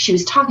 she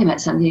was talking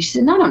about something. She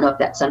said, I don't know if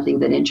that's something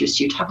that interests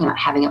you, talking about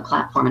having a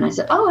platform. And I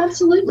said, oh,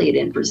 absolutely, it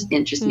interests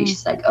me.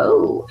 She's like,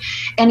 oh.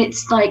 And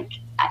it's like,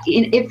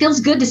 it feels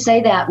good to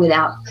say that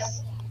without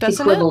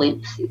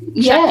equivalent.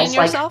 Yes,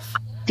 checking yourself?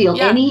 Feel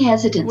any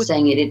hesitance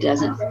saying it. It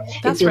doesn't.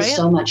 It feels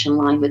so much in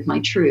line with my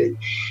truth,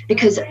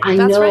 because I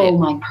know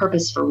my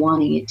purpose for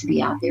wanting it to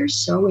be out there is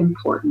so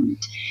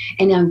important,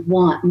 and I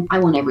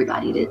want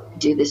everybody to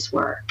do this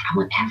work. I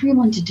want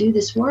everyone to do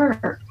this work.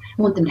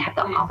 I want them to have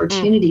the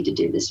opportunity to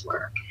do this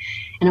work,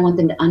 and I want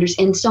them to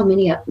understand so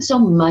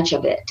much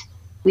of it.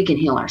 We can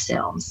heal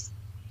ourselves.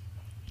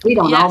 We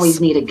don't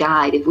always need a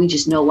guide if we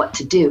just know what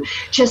to do.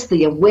 Just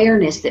the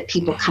awareness that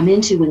people come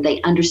into when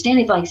they understand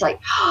it, it's like,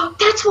 oh,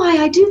 that's why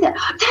I do that.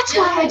 That's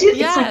why I do that.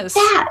 Yes. It's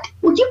like that.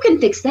 Well, you can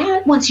fix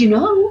that once you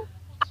know.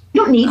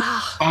 You don't need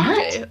that.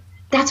 Okay.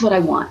 That's what I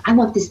want. I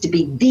want this to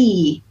be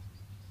the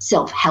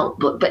self-help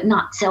book, but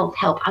not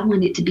self-help. I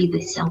want it to be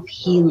the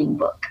self-healing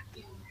book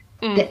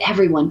that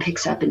everyone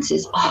picks up and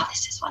says, oh,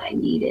 this is what I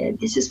needed.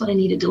 This is what I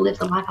needed to live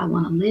the life I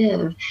want to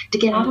live, to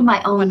get out of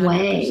my own 100%.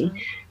 Way,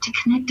 to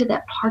connect to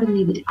that part of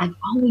me that I've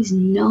always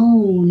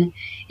known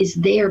is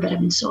there, but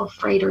I've been so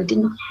afraid, or I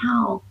didn't know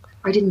how,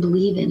 or I didn't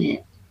believe in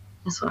it.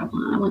 That's what I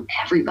want. I want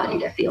everybody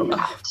to feel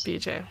that.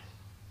 BJ,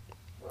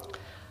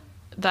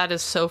 that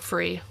is so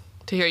free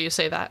to hear you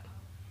say that.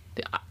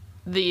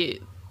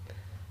 the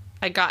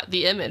I got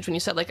the image when you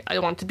said, like, I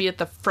want to be at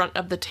the front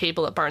of the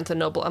table at Barnes &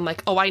 Noble. I'm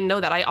like, oh, I know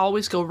that. I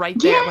always go right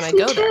there when I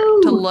go there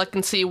to look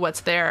and see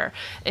what's there.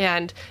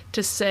 And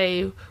to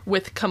say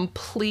with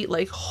complete,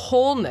 like,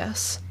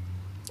 wholeness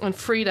and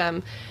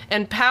freedom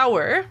and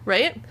power,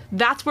 right?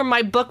 That's where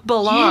my book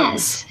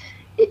belongs.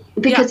 Yes.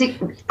 Because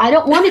I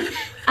don't want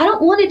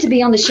it to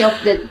be on the shelf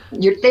that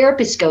your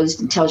therapist goes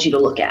and tells you to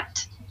look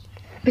at.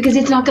 Because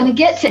it's not going to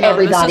get to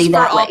everybody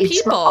that way.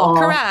 It's for all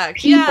people. Correct.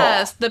 People.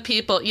 Yes, the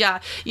people. Yeah.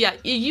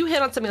 You hit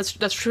on something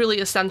that's truly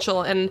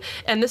essential, and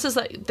this is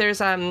like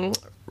there's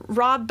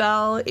Rob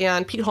Bell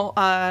and Pete Holmes.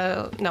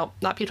 No,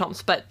 not Pete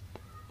Holmes, but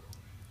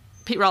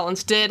Pete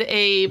Rollins did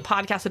a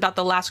podcast about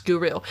the last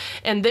guru,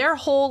 and their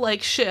whole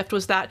like shift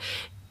was that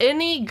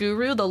any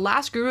guru, the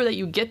last guru that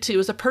you get to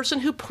is a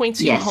person who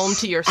points you home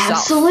to yourself.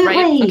 Absolutely.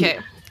 Right? Okay.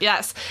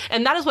 Yes.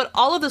 And that is what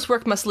all of this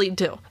work must lead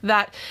to.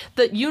 That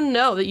you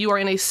know that you are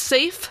in a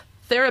safe,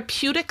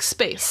 therapeutic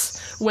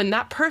space when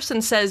that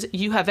person says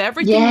you have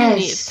everything you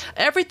need.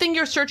 Everything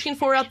you're searching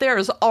for out there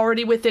is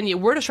already within you.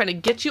 We're just trying to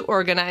get you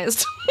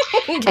organized.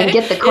 Okay? And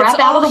get the crap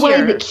out of the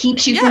way that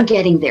keeps you from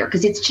getting there,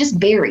 because it's just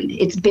buried.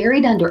 It's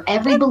buried under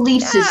every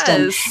belief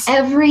system,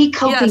 every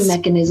coping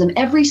mechanism,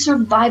 every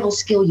survival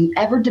skill you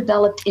ever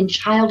developed in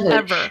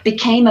childhood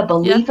became a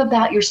belief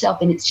about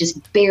yourself, and it's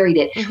just buried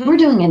it. We're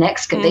doing an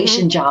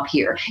excavation job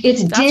here.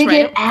 It's dig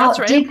it out,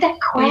 dig that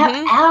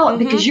crap out,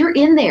 because you're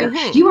in there.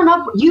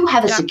 You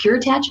have a secure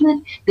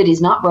attachment that is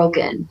not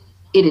broken.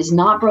 It is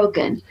not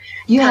broken.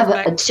 You have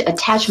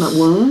attachment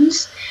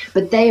wounds,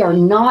 but they are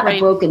not a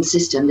broken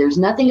system. There's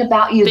nothing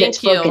about you that's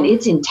broken.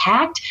 It's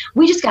intact.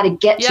 We just got to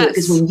get to it,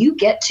 because when you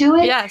get to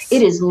it,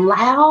 it is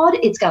loud.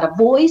 It's got a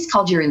voice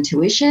called your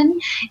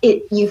intuition.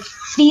 You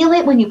feel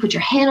it when you put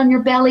your hand on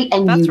your belly,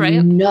 and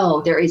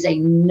know there is a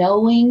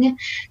knowing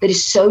that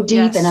is so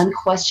deep and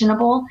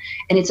unquestionable,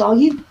 and it's all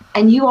you.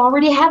 And you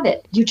already have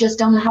it. You just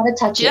don't know how to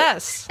touch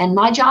it. And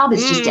my job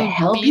is just to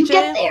help you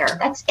get there.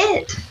 That's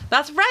it.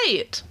 That's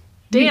right.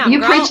 Damn,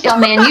 you preached, oh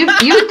man,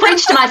 you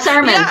preached my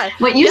sermon.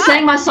 When you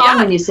sang my song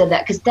when you said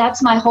that, because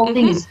that's my whole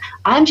thing is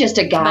I'm just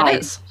a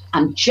guide.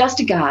 I'm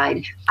just a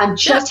guide. I'm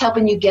just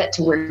helping you get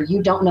to where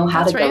you don't know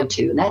how to go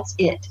to. And that's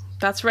it.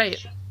 That's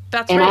right.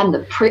 And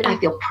I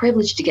feel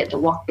privileged to get to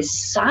walk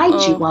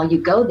beside you while you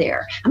go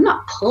there. I'm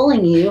not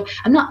pulling you.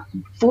 I'm not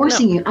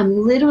forcing you.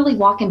 I'm literally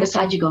walking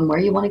beside you going, where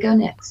you want to go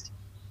next.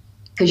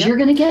 Because you're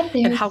going to get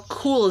there. And how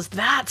cool is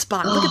that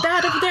spot? Look at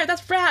that over there.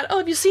 That's rad. Oh,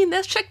 have you seen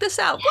this? Check this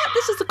out. What?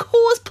 This is the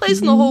coolest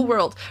place in the whole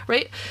world,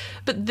 right?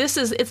 But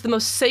it's the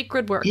most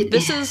sacred work.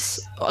 This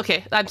is,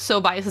 okay, I'm so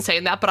biased in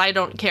saying that, but I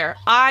don't care.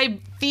 I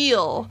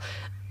feel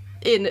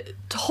in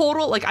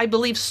total, like I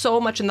believe so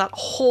much in that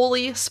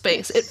holy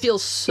space. It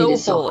feels so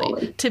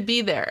holy to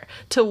be there,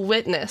 to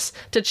witness,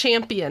 to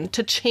champion,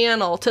 to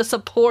channel, to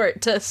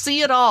support, to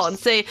see it all and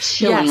say,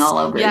 chilling all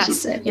over, as you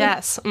said.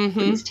 Yes.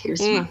 Please,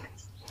 tears from my eyes.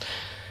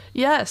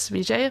 Yes,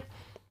 VJ.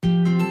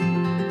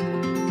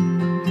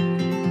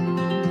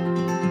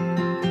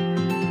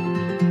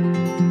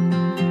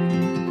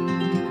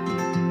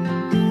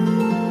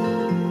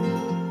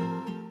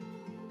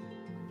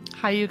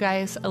 Hi, you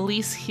guys.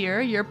 Elise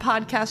here, your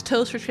podcast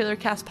host for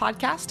TrailerCast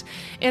Podcast.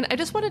 And I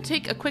just want to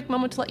take a quick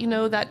moment to let you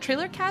know that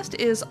TrailerCast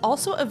is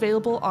also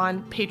available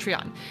on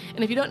Patreon.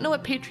 And if you don't know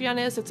what Patreon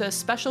is, it's a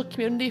special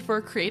community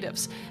for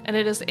creatives. And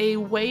it is a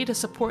way to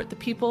support the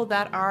people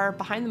that are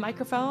behind the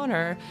microphone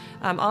or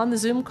on the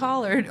Zoom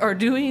call or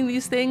doing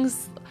these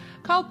things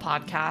called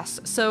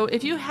podcasts. So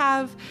if you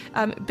have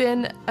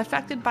been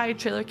affected by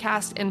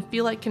TrailerCast and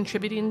feel like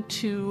contributing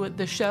to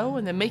the show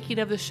and the making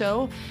of the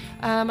show,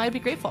 I'd be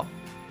grateful.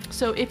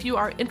 So if you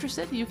are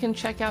interested, you can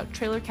check out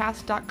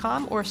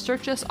trailercast.com or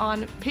search us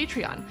on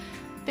Patreon.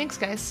 Thanks,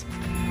 guys.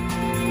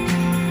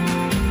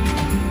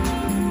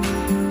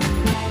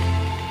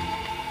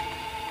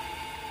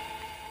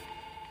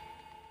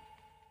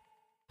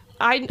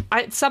 I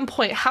at some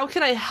point, how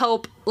can I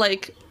help,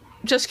 like,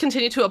 just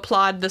continue to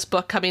applaud this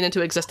book coming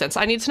into existence?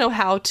 I need to know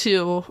how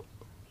to...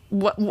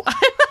 What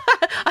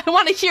I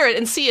want to hear it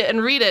and see it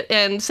and read it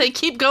and say,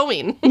 keep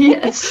going.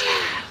 Yes.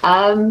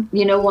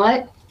 You know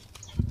what?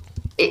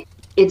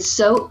 It's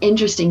so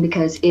interesting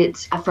because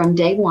it's from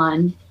day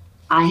one,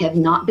 I have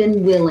not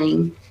been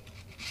willing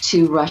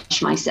to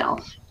rush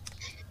myself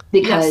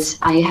because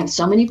I have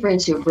so many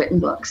friends who have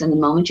written books, and the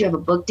moment you have a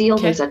book deal,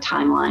 there's a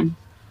timeline.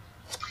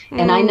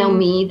 And I know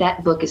me,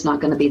 that book is not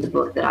going to be the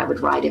book that I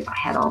would write if I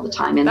had all the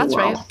time in the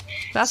world.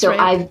 So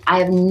I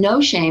have no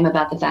shame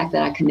about the fact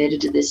that I committed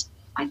to this.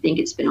 I think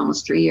it's been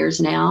almost 3 years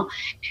now.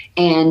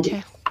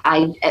 And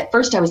at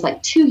first I was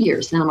like 2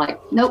 years. Now I'm like,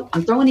 nope,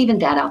 I'm throwing even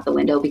that out the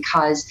window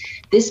because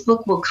this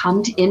book will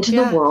come into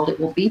the world.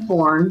 It will be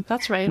born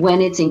when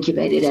it's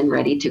incubated and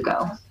ready to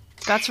go.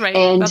 That's right.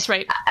 And that's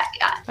right.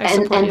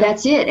 And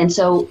that's it. And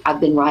so I've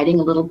been writing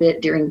a little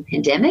bit during the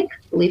pandemic,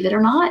 believe it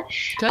or not.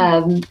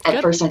 Good.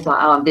 At first I thought,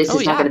 oh, this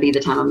is not going to be the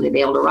time I'm going to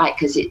be able to write,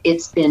 because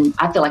it's been,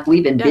 I feel like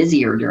we've been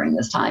busier during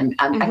this time.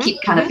 I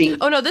keep kind of being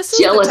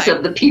jealous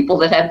of the people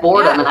that have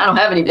boredom, and I don't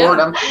have any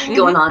boredom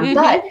going on.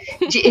 But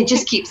it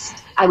just keeps,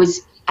 I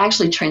was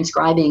actually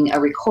transcribing a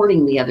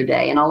recording the other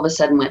day, and all of a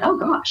sudden went, oh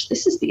gosh,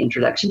 this is the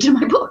introduction to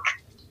my book.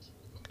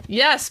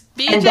 Yes.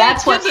 BJ, and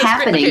that's what's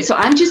happening. Okay. So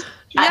I'm just,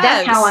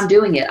 that's how I'm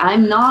doing it.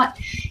 I'm not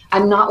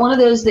one of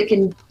those that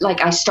can,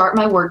 like, I start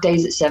my work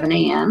days at 7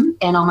 a.m.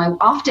 and on my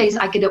off days,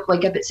 I could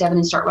wake up at 7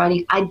 and start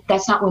writing.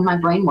 That's not when my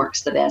brain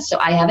works the best. So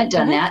I haven't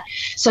done that.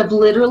 So I've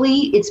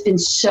literally, it's been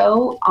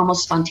so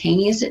almost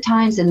spontaneous at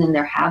times. And then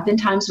there have been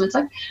times when it's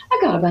like, I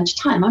got a bunch of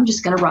time, I'm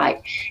just going to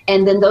write.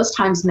 And then those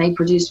times may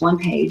produce 1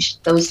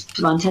 page. Those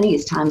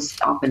spontaneous times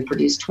often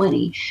produce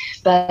 20.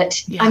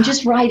 But I'm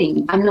just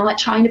writing. I'm not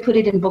trying to put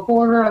it in book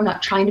order. I'm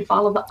not trying to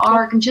follow the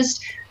arc. I'm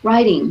just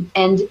writing.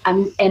 And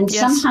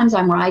sometimes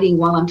I'm writing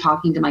while I'm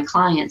talking to my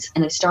clients,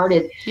 and I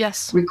started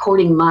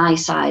recording my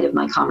side of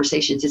my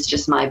conversations. It's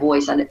just my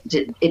voice.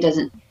 It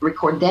doesn't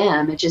record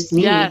them. It's just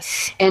me.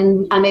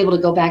 And I'm able to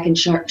go back and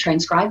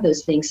transcribe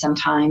those things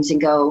sometimes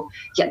and go,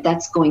 yeah,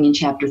 that's going in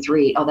chapter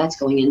 3. Oh, that's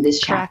going in this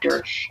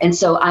chapter. And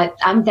so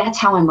I'm that's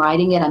how I'm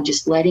writing it. I'm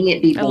just letting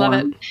it be born. I love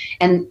it.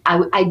 And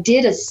I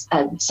did a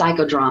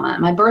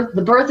psychodrama.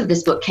 The birth of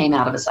this book came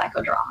out of a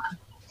psychodrama.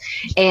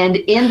 And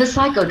in the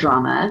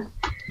psychodrama,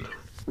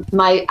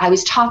 I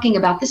was talking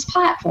about this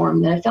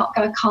platform that I felt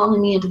God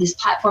calling me into this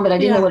platform, but I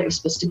didn't know what it was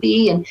supposed to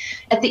be. And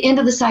at the end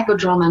of the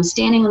psychodrama, I'm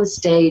standing on the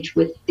stage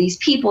with these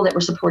people that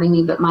were supporting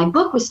me, but my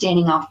book was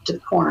standing off to the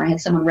corner. I had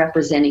someone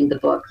representing the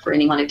book for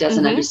anyone who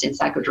doesn't understand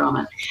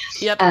psychodrama.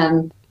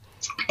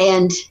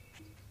 And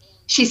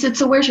she said,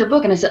 so where's your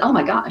book? And I said, oh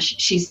my gosh,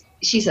 she's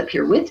up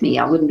here with me.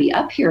 I wouldn't be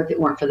up here if it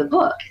weren't for the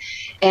book.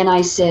 And I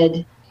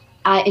said,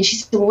 and she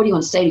said, well, what do you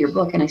want to say to your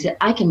book? And I said,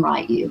 I can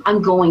write you.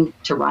 I'm going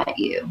to write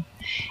you.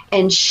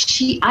 And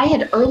I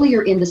had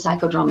earlier in the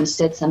psychodrama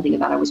said something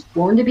about I was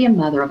born to be a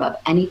mother above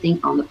anything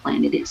on the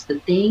planet. It's the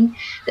thing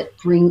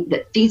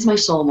that feeds my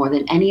soul more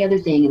than any other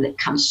thing, and that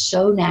comes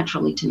so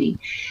naturally to me.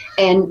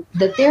 And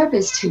the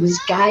therapist who was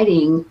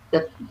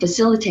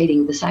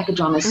facilitating the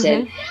psychodrama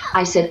said,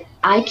 I said,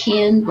 I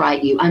can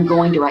write you. I'm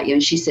going to write you.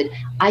 And she said,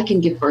 I can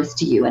give birth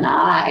to you. And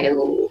I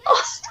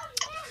lost.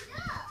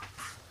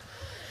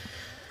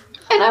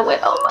 And I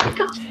went, oh my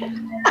God,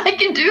 I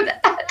can do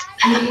that.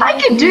 I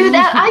can do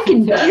that. I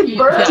can give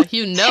birth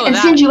and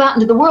send you out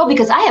into the world,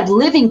 because I have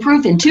living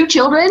proof in 2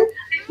 children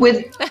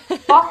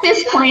off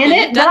this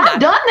planet that I've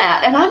done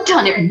that. And I've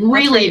done it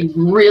really,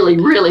 really,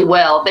 really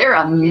well. They're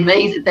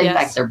amazing. In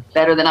fact, they're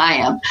better than I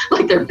am.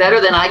 Like, they're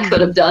better than I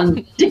could have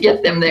done to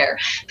get them there.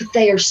 But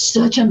they are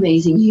such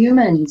amazing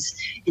humans.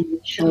 And we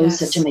chose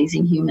such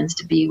amazing humans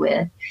to be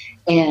with.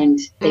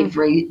 And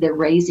they're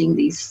raising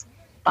these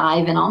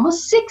 5 and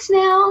almost 6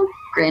 now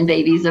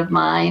grandbabies of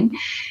mine,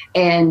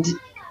 and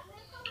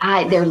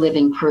they're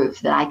living proof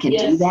that I can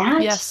do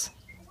that.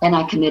 And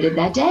I committed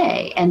that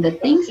day, and the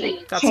things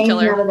that came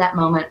out of that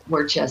moment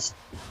were just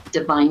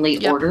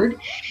divinely ordered.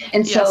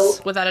 And so,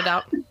 without a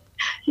doubt,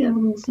 you have a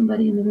little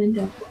somebody in the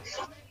window.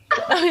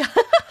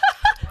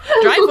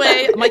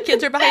 Driveway. My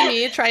kids are behind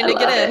me trying to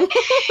get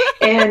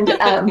in.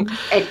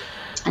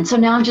 And so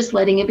now I'm just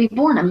letting it be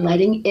born. I'm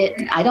letting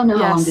it. I don't know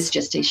how long this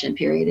gestation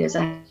period is.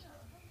 I'm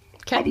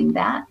hiding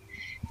that.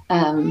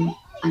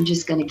 I'm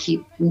just going to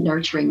keep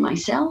nurturing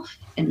myself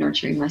and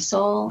nurturing my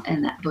soul,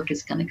 and that book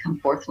is going to come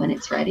forth when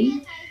it's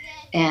ready,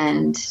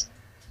 and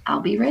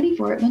I'll be ready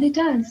for it when it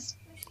does.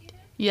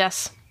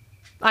 Yes,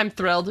 I'm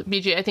thrilled,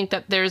 BJ. I think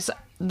that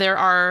there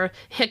are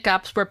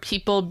hiccups where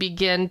people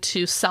begin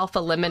to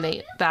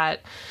self-eliminate that.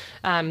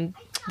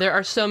 There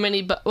are so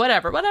many, but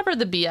whatever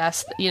the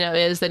BS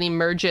is that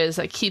emerges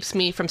that keeps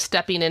me from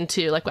stepping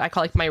into, like, what I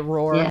call, like, my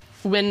roar. Yeah.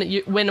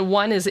 When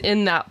one is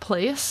in that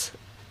place.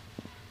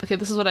 Okay,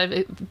 this is what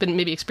I've been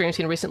maybe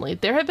experiencing recently.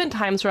 There have been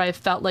times where I've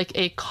felt like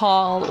a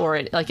call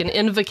or like an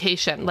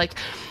invocation, like,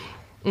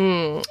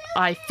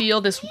 I feel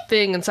this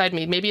thing inside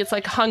me. Maybe it's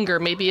like hunger.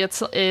 Maybe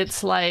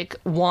it's like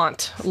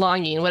want,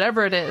 longing,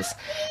 whatever it is.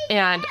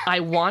 And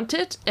I want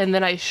it, and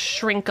then I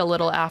shrink a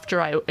little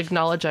after I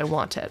acknowledge I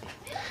want it.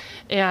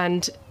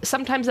 And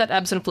sometimes that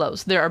ebbs and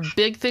flows. There are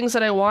big things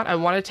that I want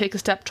to take a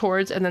step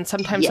towards, and then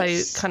sometimes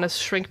I kind of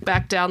shrink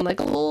back down, like,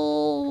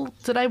 oh,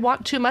 did I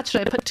want too much?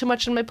 Did I put too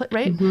much in my plate?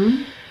 Right?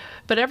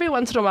 But every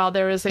once in a while,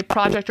 there is a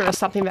project or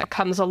something that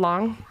comes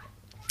along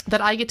that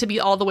I get to be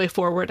all the way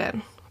forward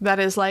in. That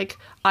is like,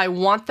 I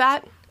want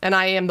that, and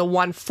I am the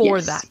one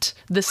for that.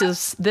 This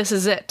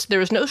is it.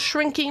 There is no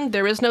shrinking.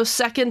 There is no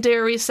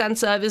secondary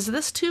sense of, is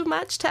this too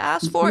much to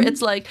ask for?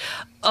 It's like,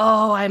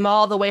 oh, I'm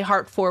all the way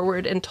heart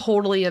forward and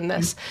totally in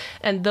this.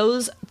 And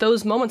those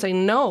moments, I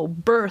know,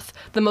 birth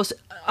the most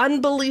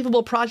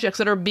unbelievable projects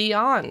that are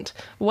beyond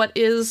what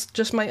is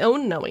just my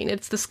own knowing.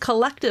 It's this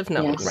collective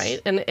knowing,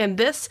 right? And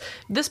this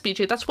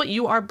BJ, that's what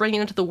you are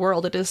bringing into the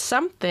world. It is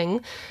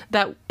something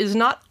that is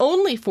not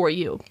only for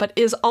you, but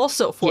is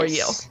also for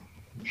you.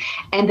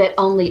 and that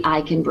only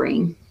I can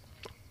bring.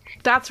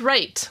 That's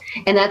right.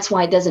 And that's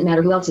why it doesn't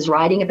matter who else is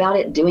writing about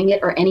it, doing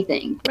it, or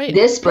anything. Right.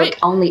 This book, right.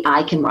 only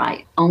I can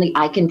write, only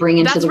I can bring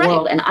into That's the right.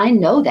 world. And I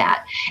know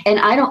that. And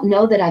I don't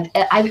know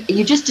that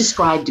you just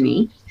described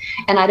me.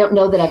 And I don't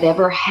know that I've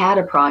ever had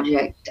a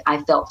project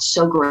I felt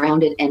so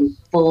grounded and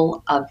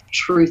full of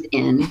truth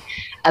in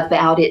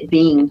about it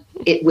being,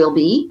 it will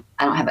be.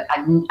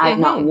 I've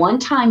not one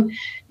time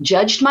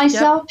judged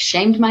myself,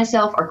 shamed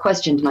myself, or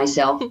questioned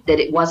myself that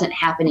it wasn't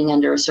happening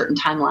under a certain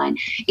timeline.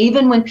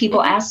 Even when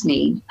people ask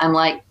me, I'm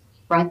like,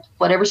 write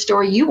whatever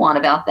story you want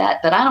about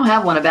that, but I don't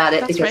have one about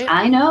it. That's because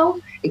I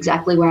know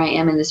exactly where I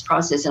am in this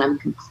process, and I'm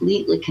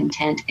completely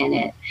content in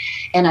it.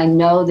 And I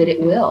know that it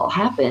will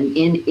happen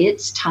in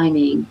its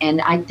timing.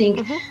 And I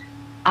think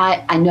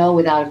I know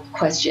without a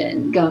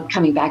question,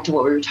 coming back to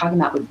what we were talking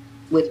about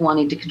with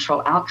wanting to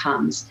control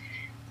outcomes.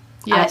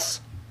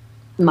 Yes.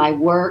 My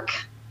work,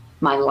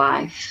 my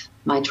life,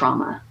 my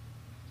trauma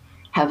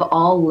have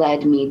all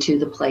led me to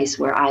the place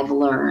where I've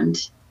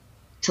learned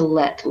to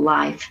let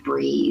life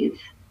breathe.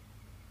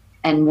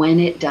 And when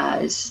it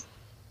does,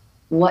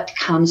 what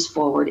comes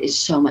forward is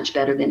so much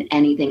better than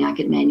anything I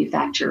could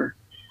manufacture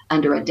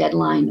under a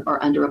deadline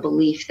or under a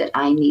belief that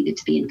I needed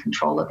to be in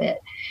control of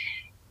it.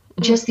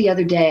 Just the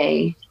other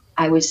day,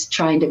 I was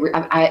trying to,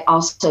 I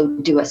also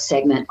do a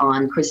segment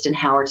on Kristen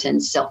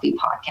Howerton's Selfie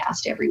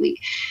podcast every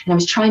week. And I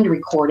was trying to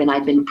record, and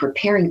I'd been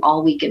preparing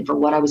all weekend for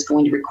what I was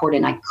going to record,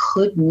 and I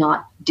could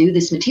not do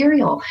this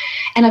material.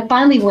 And I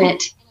finally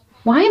went,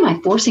 why am I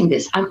forcing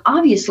this?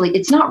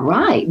 It's not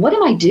right. What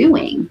am I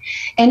doing?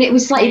 And it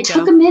was like, it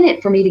took a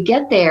minute for me to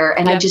get there.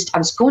 And I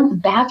was going to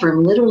the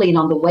bathroom literally. And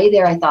on the way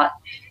there, I thought,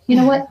 you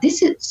know what?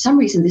 This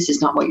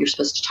is not what you're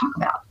supposed to talk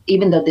about,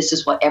 even though this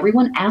is what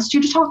everyone asked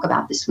you to talk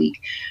about this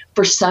week.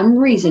 For some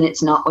reason,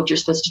 it's not what you're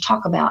supposed to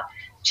talk about.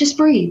 Just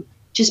breathe.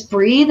 Just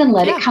breathe and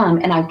let it come.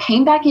 And I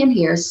came back in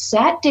here,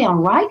 sat down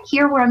right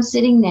here where I'm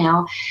sitting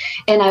now,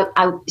 and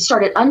I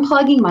started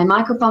unplugging my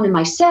microphone and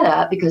my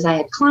setup because I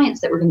had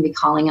clients that were going to be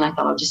calling, and I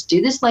thought I'll just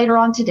do this later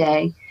on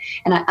today.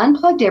 And I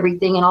unplugged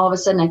everything, and all of a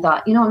sudden I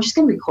thought, I'm just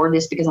going to record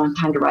this because I don't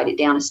have time to write it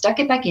down. I stuck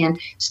it back in,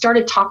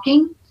 started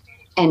talking,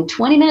 and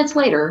 20 minutes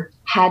later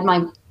had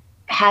my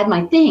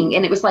thing,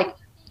 and it was like,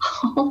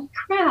 oh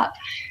crap.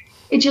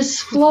 It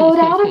just flowed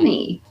out of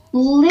me,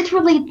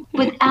 literally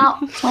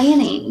without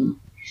planning.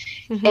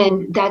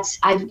 And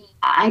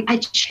I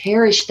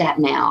cherish that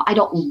now. I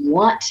don't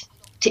want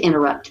to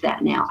interrupt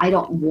that now. I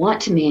don't want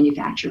to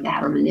manufacture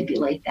that or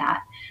manipulate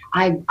that.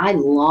 I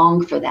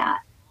long for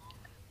that.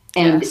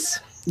 And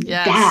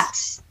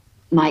that's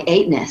my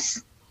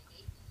eightness.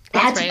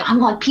 I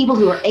want people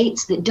who are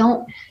eights that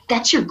don't,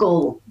 that's your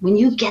goal. When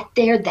you get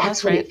there,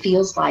 that's what it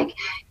feels like.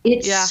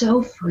 It's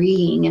so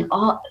freeing, and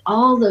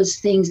all those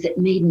things that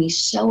made me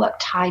so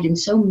uptight and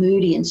so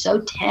moody and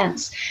so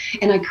tense.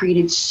 And I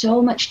created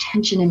so much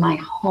tension in my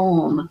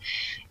home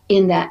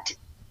in that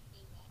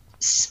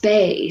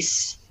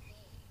space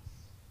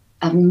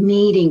of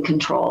needing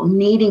control,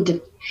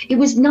 it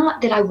was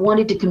not that I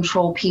wanted to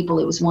control people.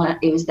 It was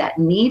that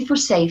need for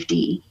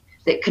safety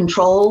that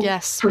control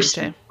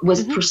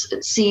was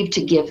perceived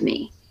to give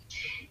me.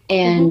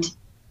 And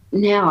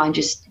now I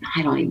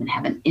don't even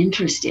have an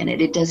interest in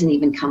it. It doesn't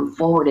even come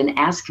forward and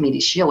ask me to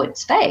show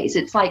its face.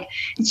 It's like,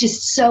 it's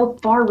just so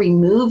far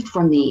removed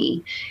from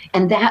me.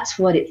 And that's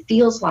what it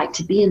feels like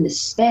to be in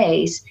this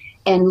space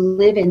and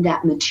live in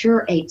that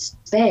mature eight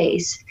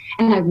space.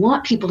 And I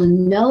want people to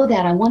know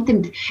that. I want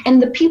them and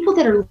the people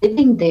that are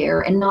living there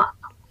and not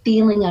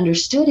feeling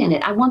understood in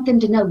it, I want them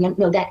to know,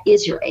 that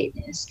is your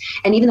eightness.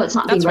 And even though it's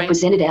not being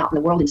represented out in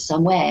the world in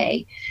some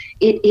way,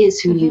 it is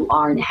who you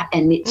are,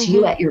 and it's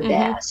you at your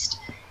best.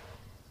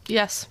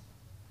 Yes.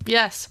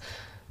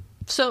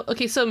 So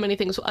many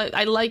things.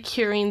 I like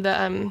hearing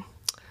the,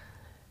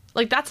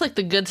 that's like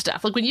the good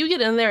stuff. Like when you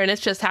get in there and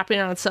it's just happening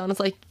on its own, it's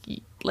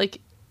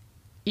like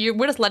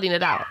we're just letting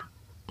it out.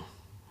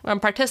 I'm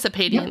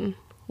participating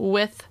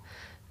with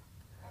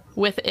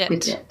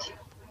it.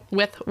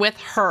 With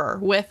her,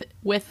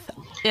 with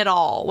it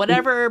all,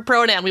 whatever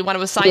pronoun we want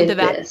to assign to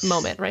that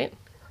moment, right?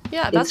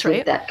 Yeah, that's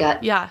right. That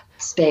gut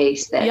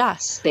space,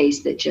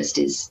 space that just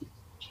is,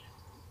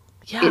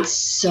 it's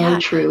so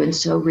true and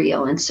so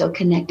real and so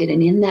connected.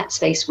 And in that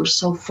space, we're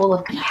so full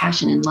of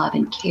compassion and love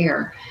and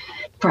care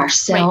for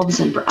ourselves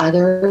and for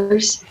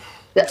others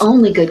that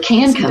only good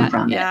can come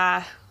from it.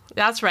 Yeah.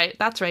 That's right.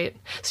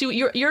 So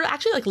you're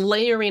actually like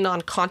layering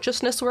on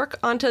consciousness work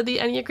onto the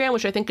Enneagram,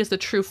 which I think is the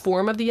true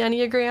form of the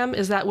Enneagram,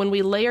 is that when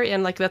we layer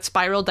in like that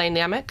spiral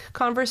dynamic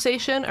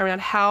conversation around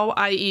how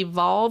I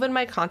evolve in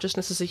my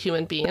consciousness as a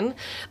human being,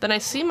 then I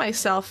see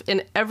myself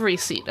in every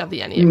seat of the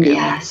Enneagram.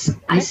 Yes,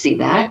 I see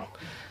that. Right?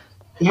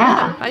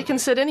 Yeah. I can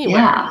sit anywhere.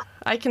 Yeah.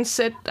 I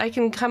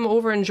can come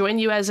over and join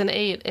you as an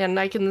 8, and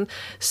I can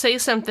say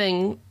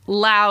something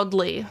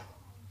loudly,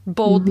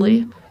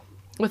 boldly,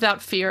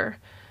 without fear.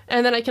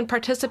 And then I can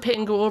participate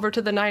and go over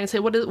to the 9 and say,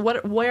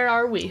 where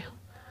are we?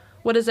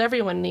 What does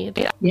everyone need?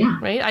 Yeah.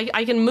 Right?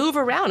 I can move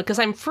around because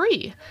I'm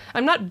free.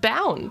 I'm not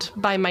bound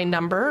by my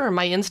number or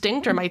my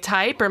instinct or my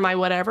type or my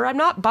whatever. I'm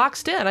not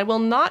boxed in. I will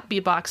not be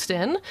boxed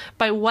in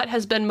by what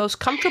has been most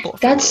comfortable for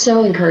That's me.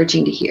 so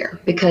encouraging to hear,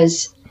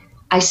 because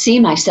I see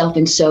myself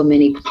in so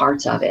many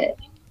parts of it.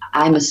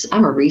 I'm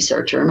a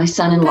researcher. My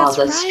son-in-law's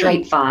That's a right.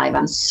 straight 5.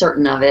 I'm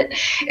certain of it.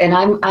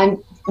 And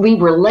we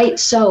relate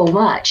so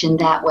much in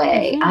that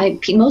way.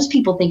 Most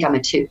people think I'm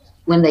a 2.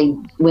 When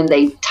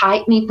they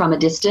type me from a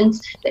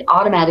distance, they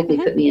automatically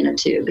put me in a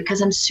 2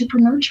 because I'm super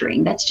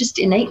nurturing. That's just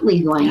innately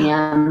who I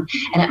am.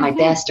 And at my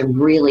best,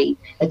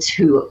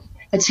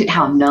 that's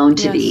how I'm known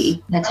to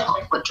be. That's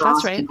what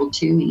draws people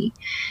to me.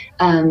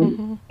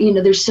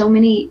 There's so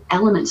many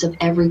elements of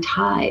every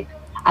type.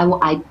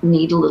 I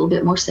need a little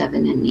bit more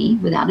 7 in me,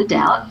 without a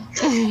doubt.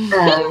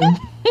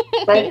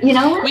 But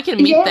we can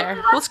meet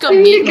there. Let's go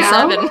meet in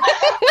 7.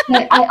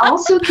 I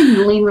also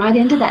can lean right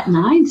into that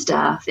 9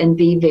 stuff and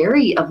be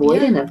very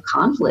avoidant of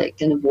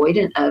conflict and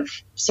avoidant of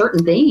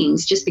certain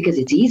things, just because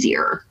it's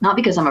easier, not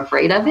because I'm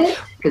afraid of it,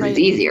 because it's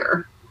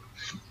easier.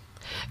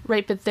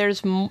 Right, but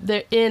but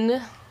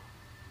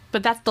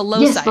that's the low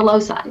side. Yes, the low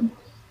side.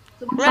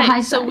 That's right. The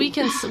high so side.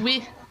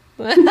 we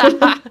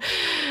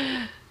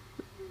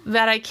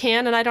that I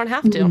can and I don't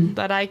have to.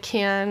 That I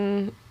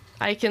can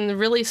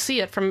really see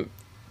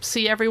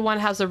everyone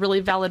has a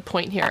really valid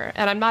point here,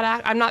 and I'm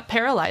not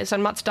paralyzed.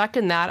 I'm not stuck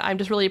in that. I'm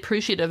just really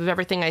appreciative of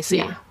everything I see.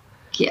 Yeah.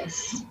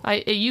 Yes.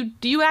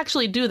 You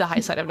actually do the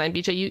high side of 9,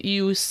 BJ.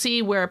 You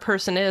see where a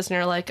person is, and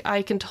you're like,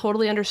 I can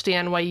totally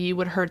understand why you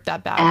would hurt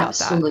that bad about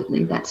that.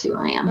 Absolutely, that's who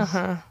I am.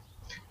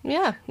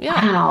 Yeah.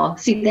 Wow.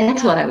 See,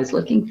 that's what I was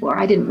looking for.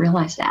 I didn't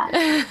realize that.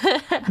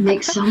 It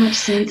makes so much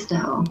sense,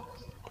 though.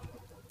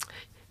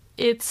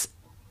 It's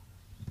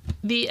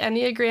the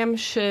Enneagram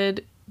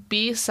should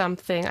be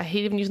something, I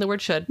hate even using the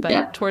word should,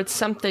 but towards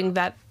something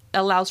that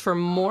allows for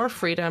more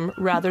freedom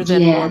rather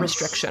than more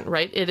restriction,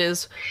 right?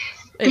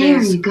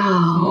 There you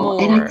go.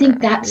 And I think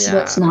that's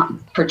what's not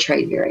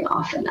portrayed very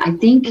often. I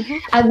think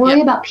I worry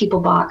about people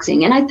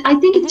boxing. And I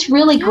think it's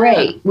really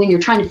great when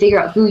you're trying to figure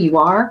out who you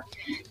are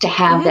to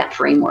have that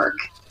framework.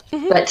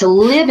 But to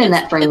live in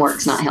that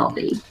framework's not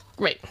healthy.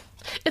 Right.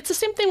 It's the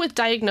same thing with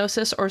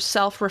diagnosis or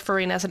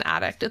self-referring as an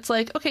addict. It's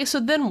like, okay, so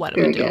then what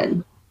do we do?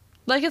 Good.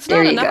 Like, it's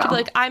not enough to be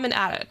like, I'm an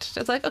addict.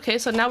 It's like, okay,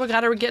 so now we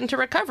got to get into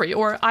recovery,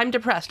 or I'm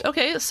depressed.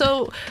 Okay,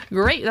 so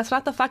great. That's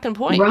not the fucking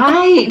point.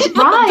 Right.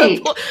 Right.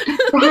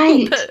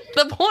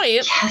 The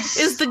point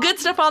is the good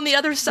stuff on the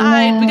other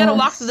side. We got to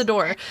walk through the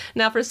door.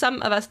 Now, for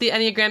some of us, the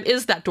Enneagram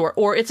is that door,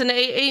 or it's an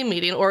AA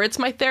meeting, or it's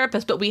my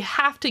therapist, but we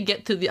have to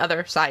get to the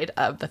other side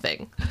of the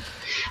thing.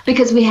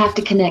 Because we have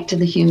to connect to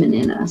the human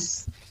in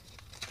us.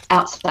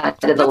 Outside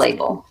of the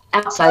label,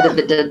 outside of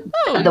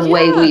the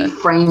way we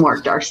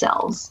frameworked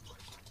ourselves.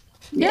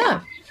 Yeah.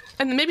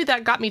 And maybe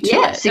that got me to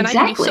it. And exactly. I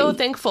can be so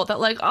thankful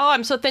that, like,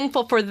 I'm so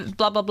thankful for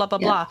blah, blah, blah, blah,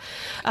 blah.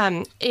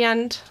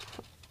 And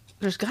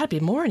there's got to be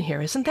more in here,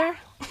 isn't there?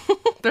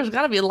 There's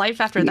got to be life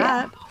after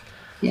that.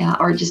 Yeah,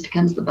 or it just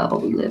becomes the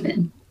bubble we live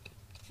in.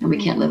 And we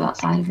can't live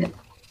outside of it.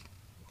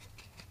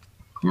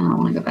 I don't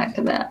want to go back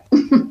to that.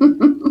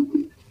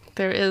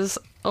 There is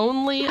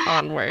only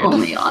onward.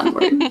 Only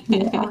onward,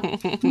 yeah.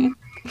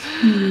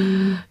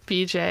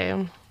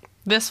 BJ,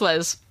 this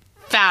was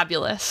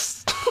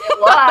fabulous. It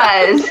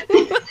was.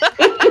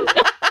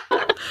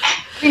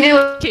 We knew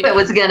it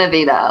was going to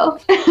be, though.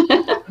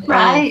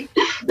 Right?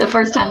 The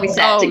first time we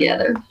sat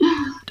together.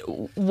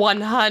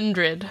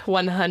 100.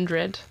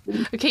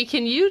 Okay,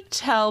 can you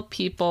tell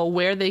people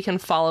where they can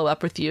follow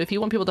up with you? If you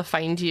want people to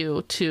find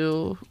you,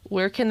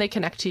 where can they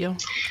connect to you?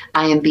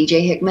 I am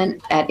BJ Hickman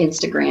at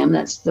Instagram.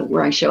 That's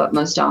where I show up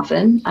most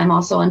often. I'm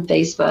also on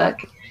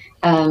Facebook.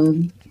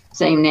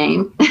 Same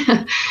name.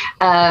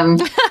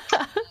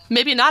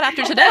 Maybe not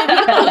after today.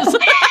 Who knows?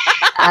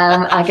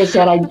 Like I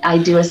said, I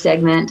do a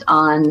segment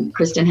on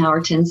Kristen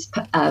Howerton's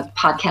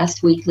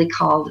podcast weekly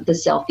called The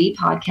Selfie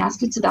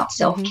Podcast. It's about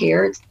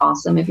self-care. It's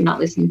awesome. If you're not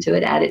listening to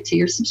it, add it to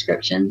your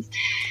subscriptions.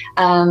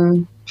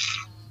 I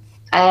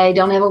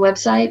don't have a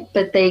website,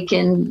 but they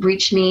can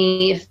reach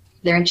me if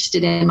they're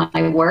interested in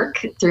my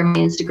work through my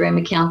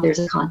Instagram account. There's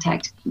a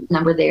contact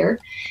number there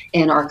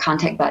and our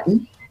contact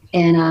button.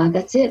 And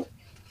that's it.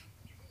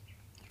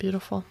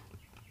 Beautiful.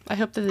 I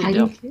hope that they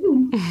do.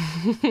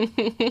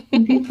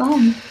 It'd be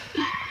fun.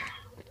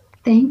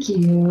 Thank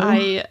you.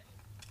 I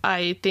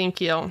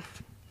thank you.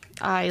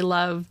 I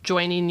love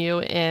joining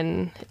you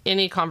in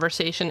any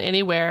conversation,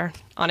 anywhere,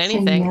 on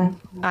anything. I'm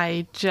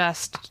like,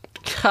 yes,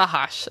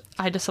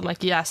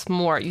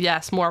 more,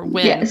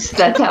 win. Yes,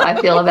 that's how I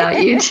feel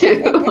about you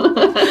too.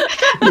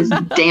 This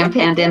damn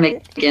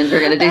pandemic again, we're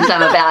going to do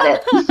something about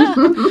it.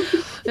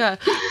 Yeah,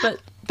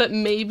 but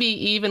maybe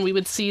even we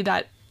would see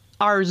that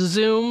our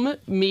Zoom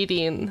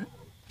meeting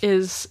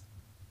is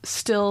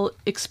still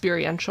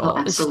experiential,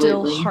 it's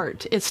still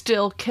heart, it's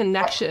still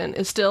connection,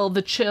 it's still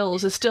the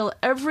chills, it's still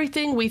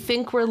everything we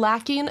think we're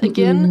lacking.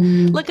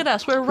 Again, look at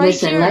us, we're right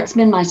here. Listen, that's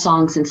been my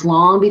song since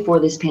long before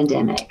this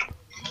pandemic.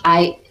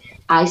 I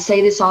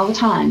say this all the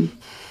time.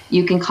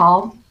 You can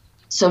call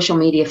social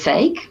media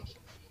fake,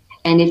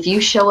 And if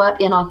you show up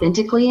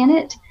inauthentically in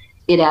it,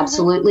 it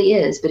absolutely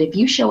is. But if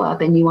you show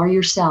up and you are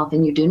yourself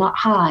and you do not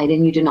hide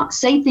and you do not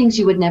say things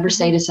you would never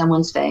say to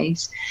someone's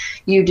face,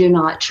 you do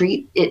not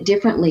treat it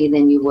differently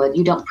than you would,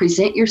 you don't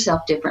present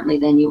yourself differently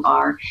than you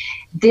are,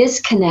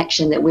 this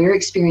connection that we're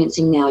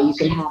experiencing now, you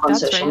can have on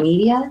social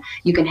media,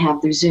 you can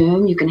have through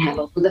Zoom, you can have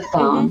over the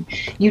phone.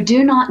 You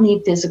do not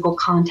need physical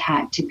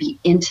contact to be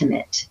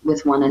intimate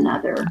with one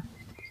another.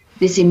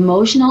 This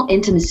emotional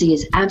intimacy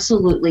is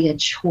absolutely a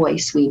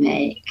choice we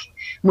make.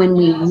 When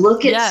we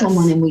look at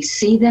someone and we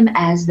see them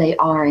as they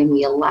are and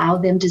we allow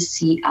them to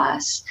see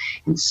us,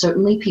 and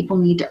certainly people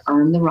need to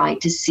earn the right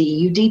to see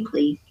you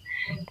deeply.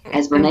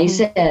 As Brene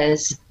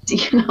says,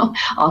 you know,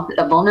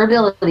 a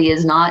vulnerability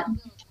is not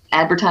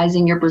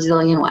advertising your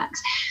Brazilian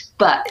wax.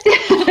 But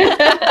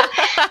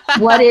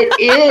what it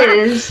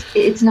is,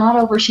 it's not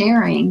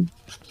oversharing.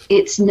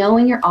 It's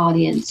knowing your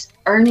audience,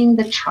 earning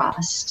the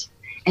trust,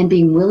 and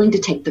being willing to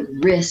take the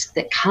risk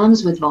that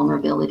comes with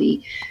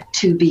vulnerability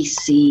to be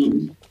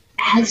seen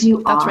as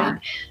you are. Right.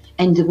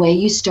 And the way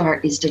you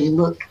start is to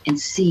look and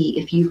see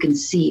if you can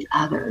see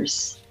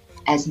others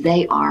as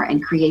they are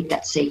and create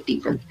that safety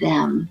for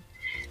them.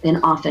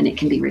 Then often it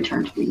can be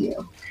returned for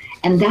you.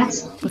 And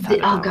that's,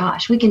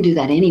 we can do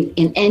that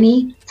in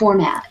any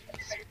format.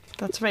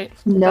 That's right.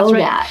 Know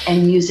that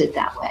and use it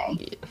that way.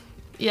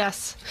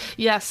 Yes.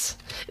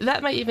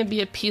 That might even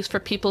be a piece for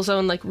people's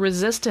own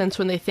resistance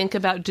when they think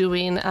about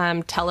doing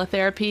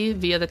teletherapy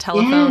via the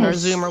telephone or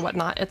Zoom or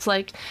whatnot. It's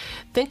like,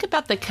 think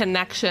about the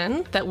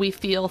connection that we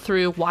feel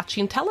through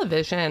watching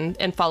television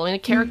and following a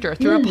character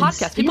through a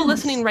podcast. People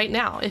listening right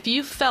now, if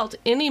you felt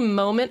any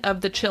moment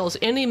of the chills,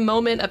 any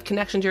moment of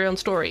connection to your own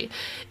story,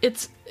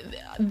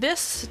 this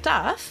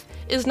stuff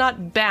is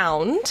not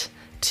bound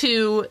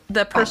to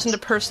the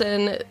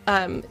person-to-person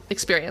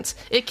experience.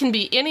 It can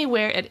be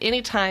anywhere at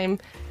any time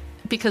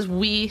because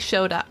we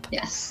showed up.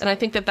 Yes. And I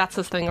think that's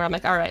the thing where I'm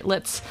like, all right,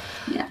 let's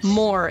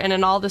more. And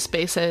in all the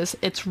spaces,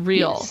 it's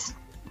real. Yes,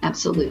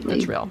 absolutely.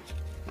 It's real.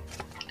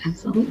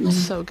 Absolutely.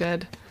 So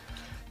good.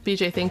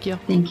 BJ, thank you.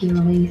 Thank you,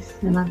 Elise.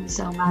 I love you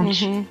so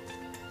much. I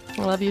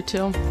love you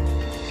too.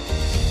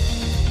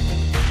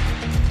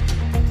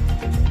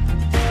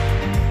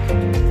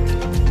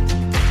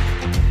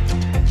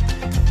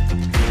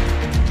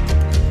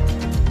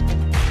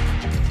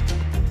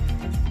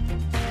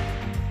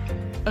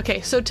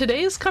 Okay, so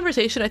today's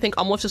conversation, I think,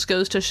 almost just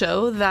goes to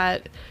show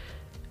that,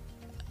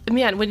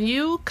 man, when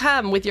you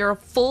come with your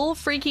full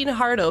freaking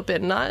heart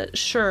open, not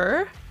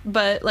sure,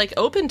 but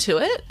open to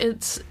it,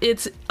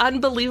 it's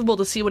unbelievable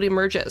to see what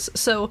emerges.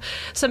 So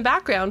some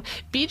background,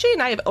 BJ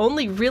and I have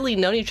only really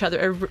known each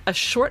other a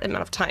short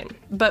amount of time,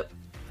 but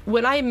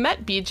when I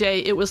met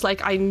BJ, it was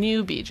like I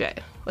knew BJ.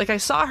 I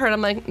saw her and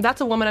I'm like,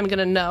 that's a woman I'm going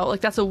to know.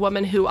 That's a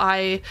woman who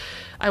I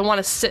want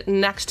to sit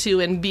next to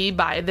and be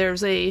by.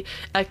 There's a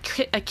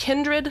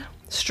kindred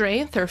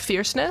strength or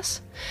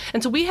fierceness.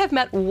 And so we have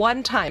met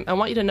one time. I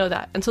want you to know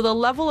that. And so the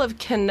level of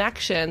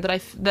connection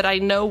that I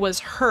know was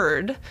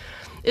heard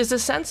is a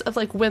sense of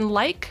when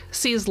like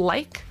sees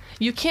like,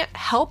 you can't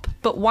help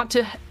but want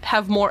to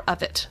have more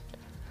of it.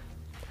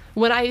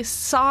 When I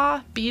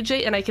saw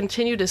BJ and I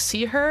continue to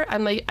see her,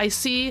 I'm like, I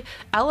see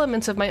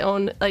elements of my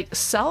own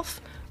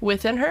self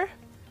within her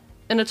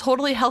in a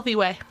totally healthy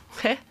way.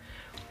 Okay.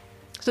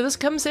 So this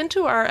comes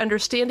into our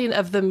understanding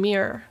of the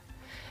mirror.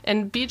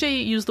 And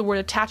BJ used the word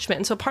attachment.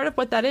 And so part of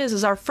what that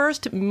is our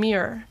first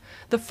mirror.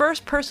 The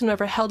first person who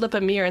ever held up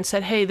a mirror and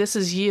said, hey, this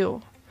is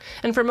you.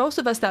 And for most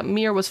of us, that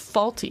mirror was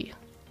faulty.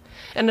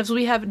 And as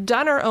we have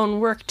done our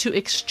own work to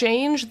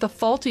exchange the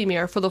faulty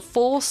mirror for the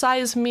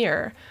full-size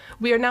mirror,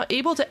 we are now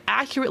able to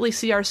accurately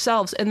see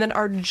ourselves. And then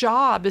our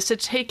job is to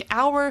take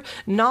our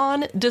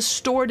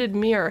non-distorted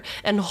mirror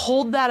and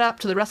hold that up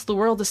to the rest of the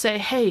world to say,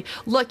 hey,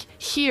 look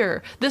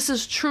here, this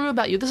is true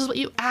about you. This is what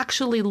you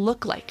actually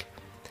look like.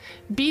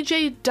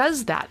 BJ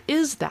does that,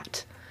 is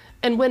that.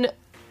 And when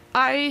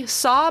I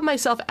saw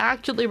myself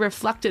accurately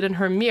reflected in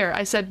her mirror,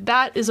 I said,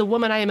 that is a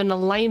woman I am in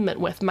alignment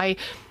with. My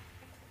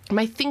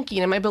thinking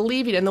and my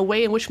believing and the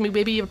way in which we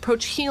maybe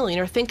approach healing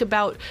or think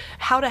about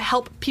how to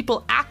help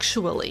people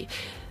actually.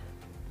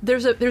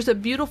 There's a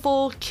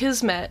beautiful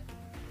kismet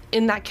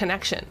in that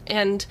connection.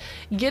 And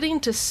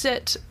getting to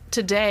sit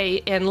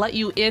today and let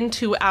you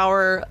into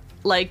our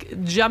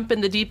jump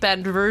in the deep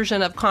end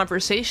version of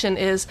conversation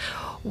is,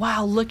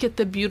 wow, look at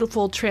the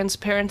beautiful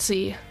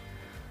transparency.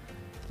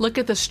 Look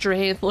at the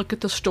strength, look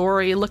at the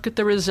story, look at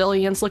the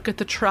resilience, look at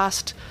the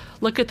trust,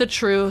 look at the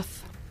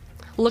truth,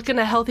 look in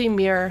a healthy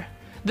mirror.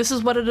 This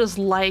is what it is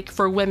like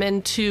for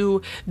women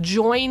to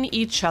join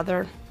each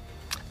other.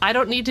 I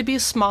don't need to be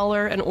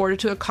smaller in order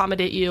to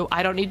accommodate you.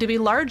 I don't need to be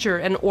larger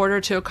in order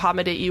to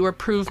accommodate you or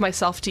prove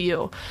myself to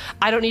you.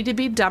 I don't need to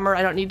be dumber.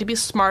 I don't need to be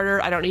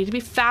smarter. I don't need to be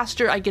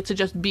faster. I get to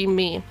just be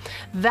me.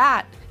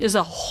 That is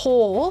a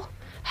whole,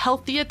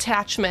 healthy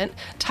attachment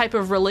type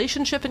of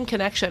relationship and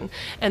connection.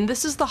 And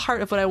this is the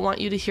heart of what I want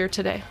you to hear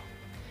today.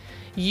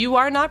 You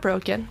are not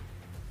broken.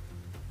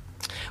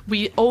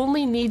 We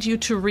only need you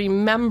to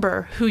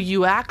remember who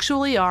you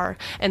actually are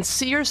and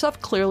see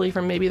yourself clearly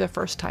for maybe the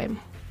first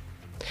time.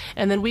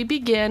 And then we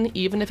begin,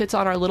 even if it's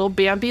on our little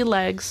Bambi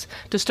legs,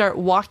 to start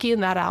walking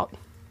that out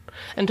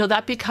until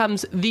that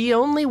becomes the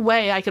only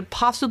way I could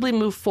possibly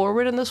move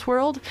forward in this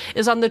world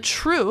is on the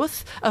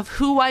truth of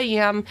who I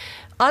am,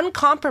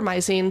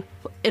 uncompromising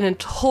and in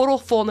total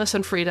fullness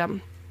and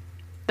freedom.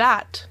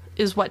 That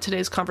is what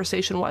today's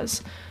conversation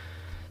was.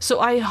 So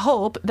I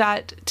hope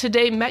that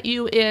today met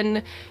you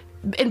in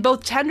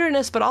both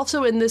tenderness, but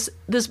also in this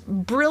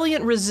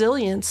brilliant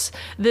resilience,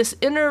 this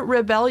inner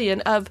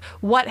rebellion of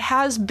what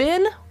has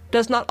been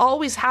does not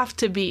always have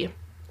to be.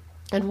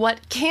 And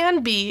what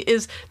can be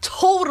is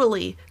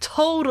totally,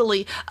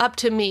 totally up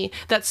to me.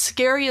 That's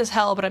scary as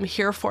hell, but I'm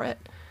here for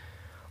it.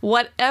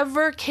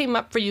 Whatever came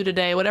up for you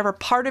today, whatever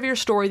part of your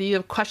story that you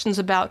have questions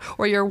about,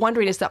 or you're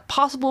wondering, is that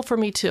possible for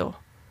me too?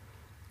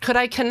 Could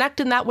I connect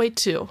in that way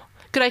too?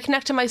 Could I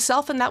connect to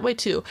myself in that way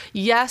too?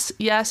 Yes,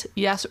 yes,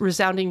 yes,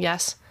 resounding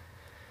yes.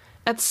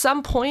 At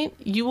some point,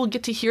 you will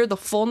get to hear the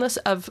fullness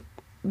of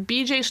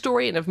BJ's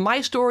story and of my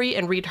story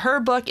and read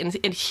her book and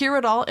hear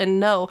it all and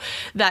know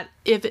that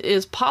if it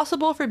is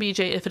possible for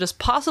BJ, if it is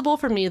possible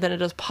for me, then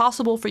it is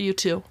possible for you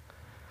too.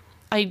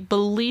 I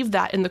believe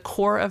that in the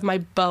core of my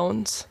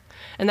bones.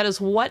 And that is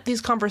what these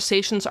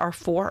conversations are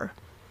for,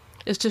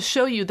 is to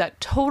show you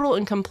that total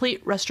and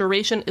complete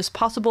restoration is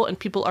possible and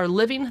people are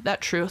living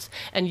that truth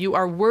and you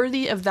are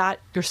worthy of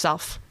that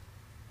yourself.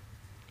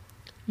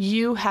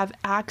 You have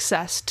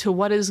access to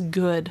what is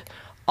good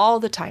all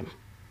the time.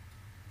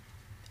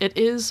 It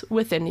is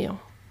within you.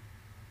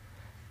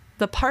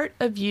 The part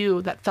of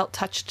you that felt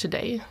touched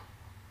today,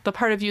 the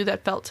part of you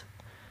that felt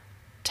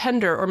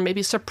tender or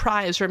maybe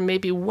surprised or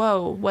maybe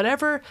whoa,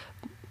 whatever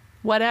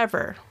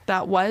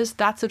that was,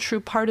 that's a true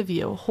part of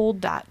you.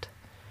 Hold that.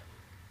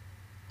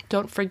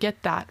 Don't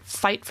forget that.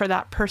 Fight for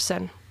that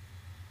person.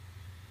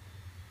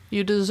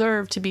 You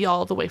deserve to be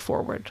all the way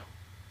forward.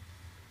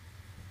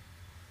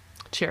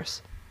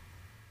 Cheers.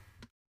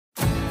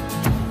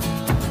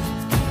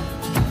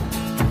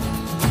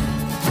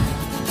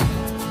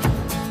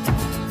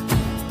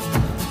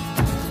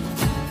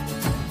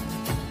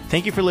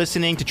 Thank you for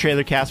listening to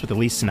TrailerCast with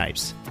Elise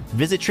Snipes.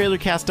 Visit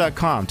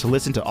TrailerCast.com to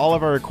listen to all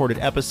of our recorded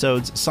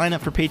episodes, sign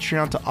up for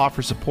Patreon to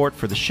offer support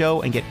for the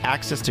show, and get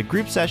access to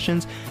group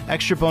sessions,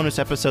 extra bonus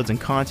episodes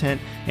and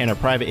content, and our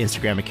private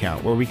Instagram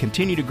account, where we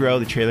continue to grow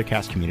the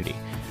TrailerCast community.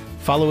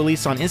 Follow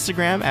Elise on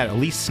Instagram at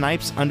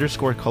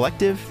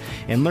EliseSnipes_collective,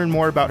 and learn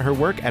more about her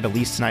work at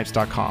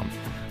EliseSnipes.com.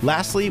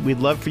 Lastly, we'd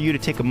love for you to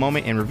take a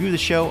moment and review the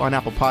show on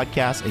Apple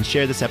Podcasts and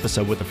share this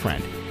episode with a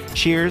friend.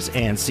 Cheers,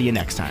 and see you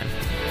next time.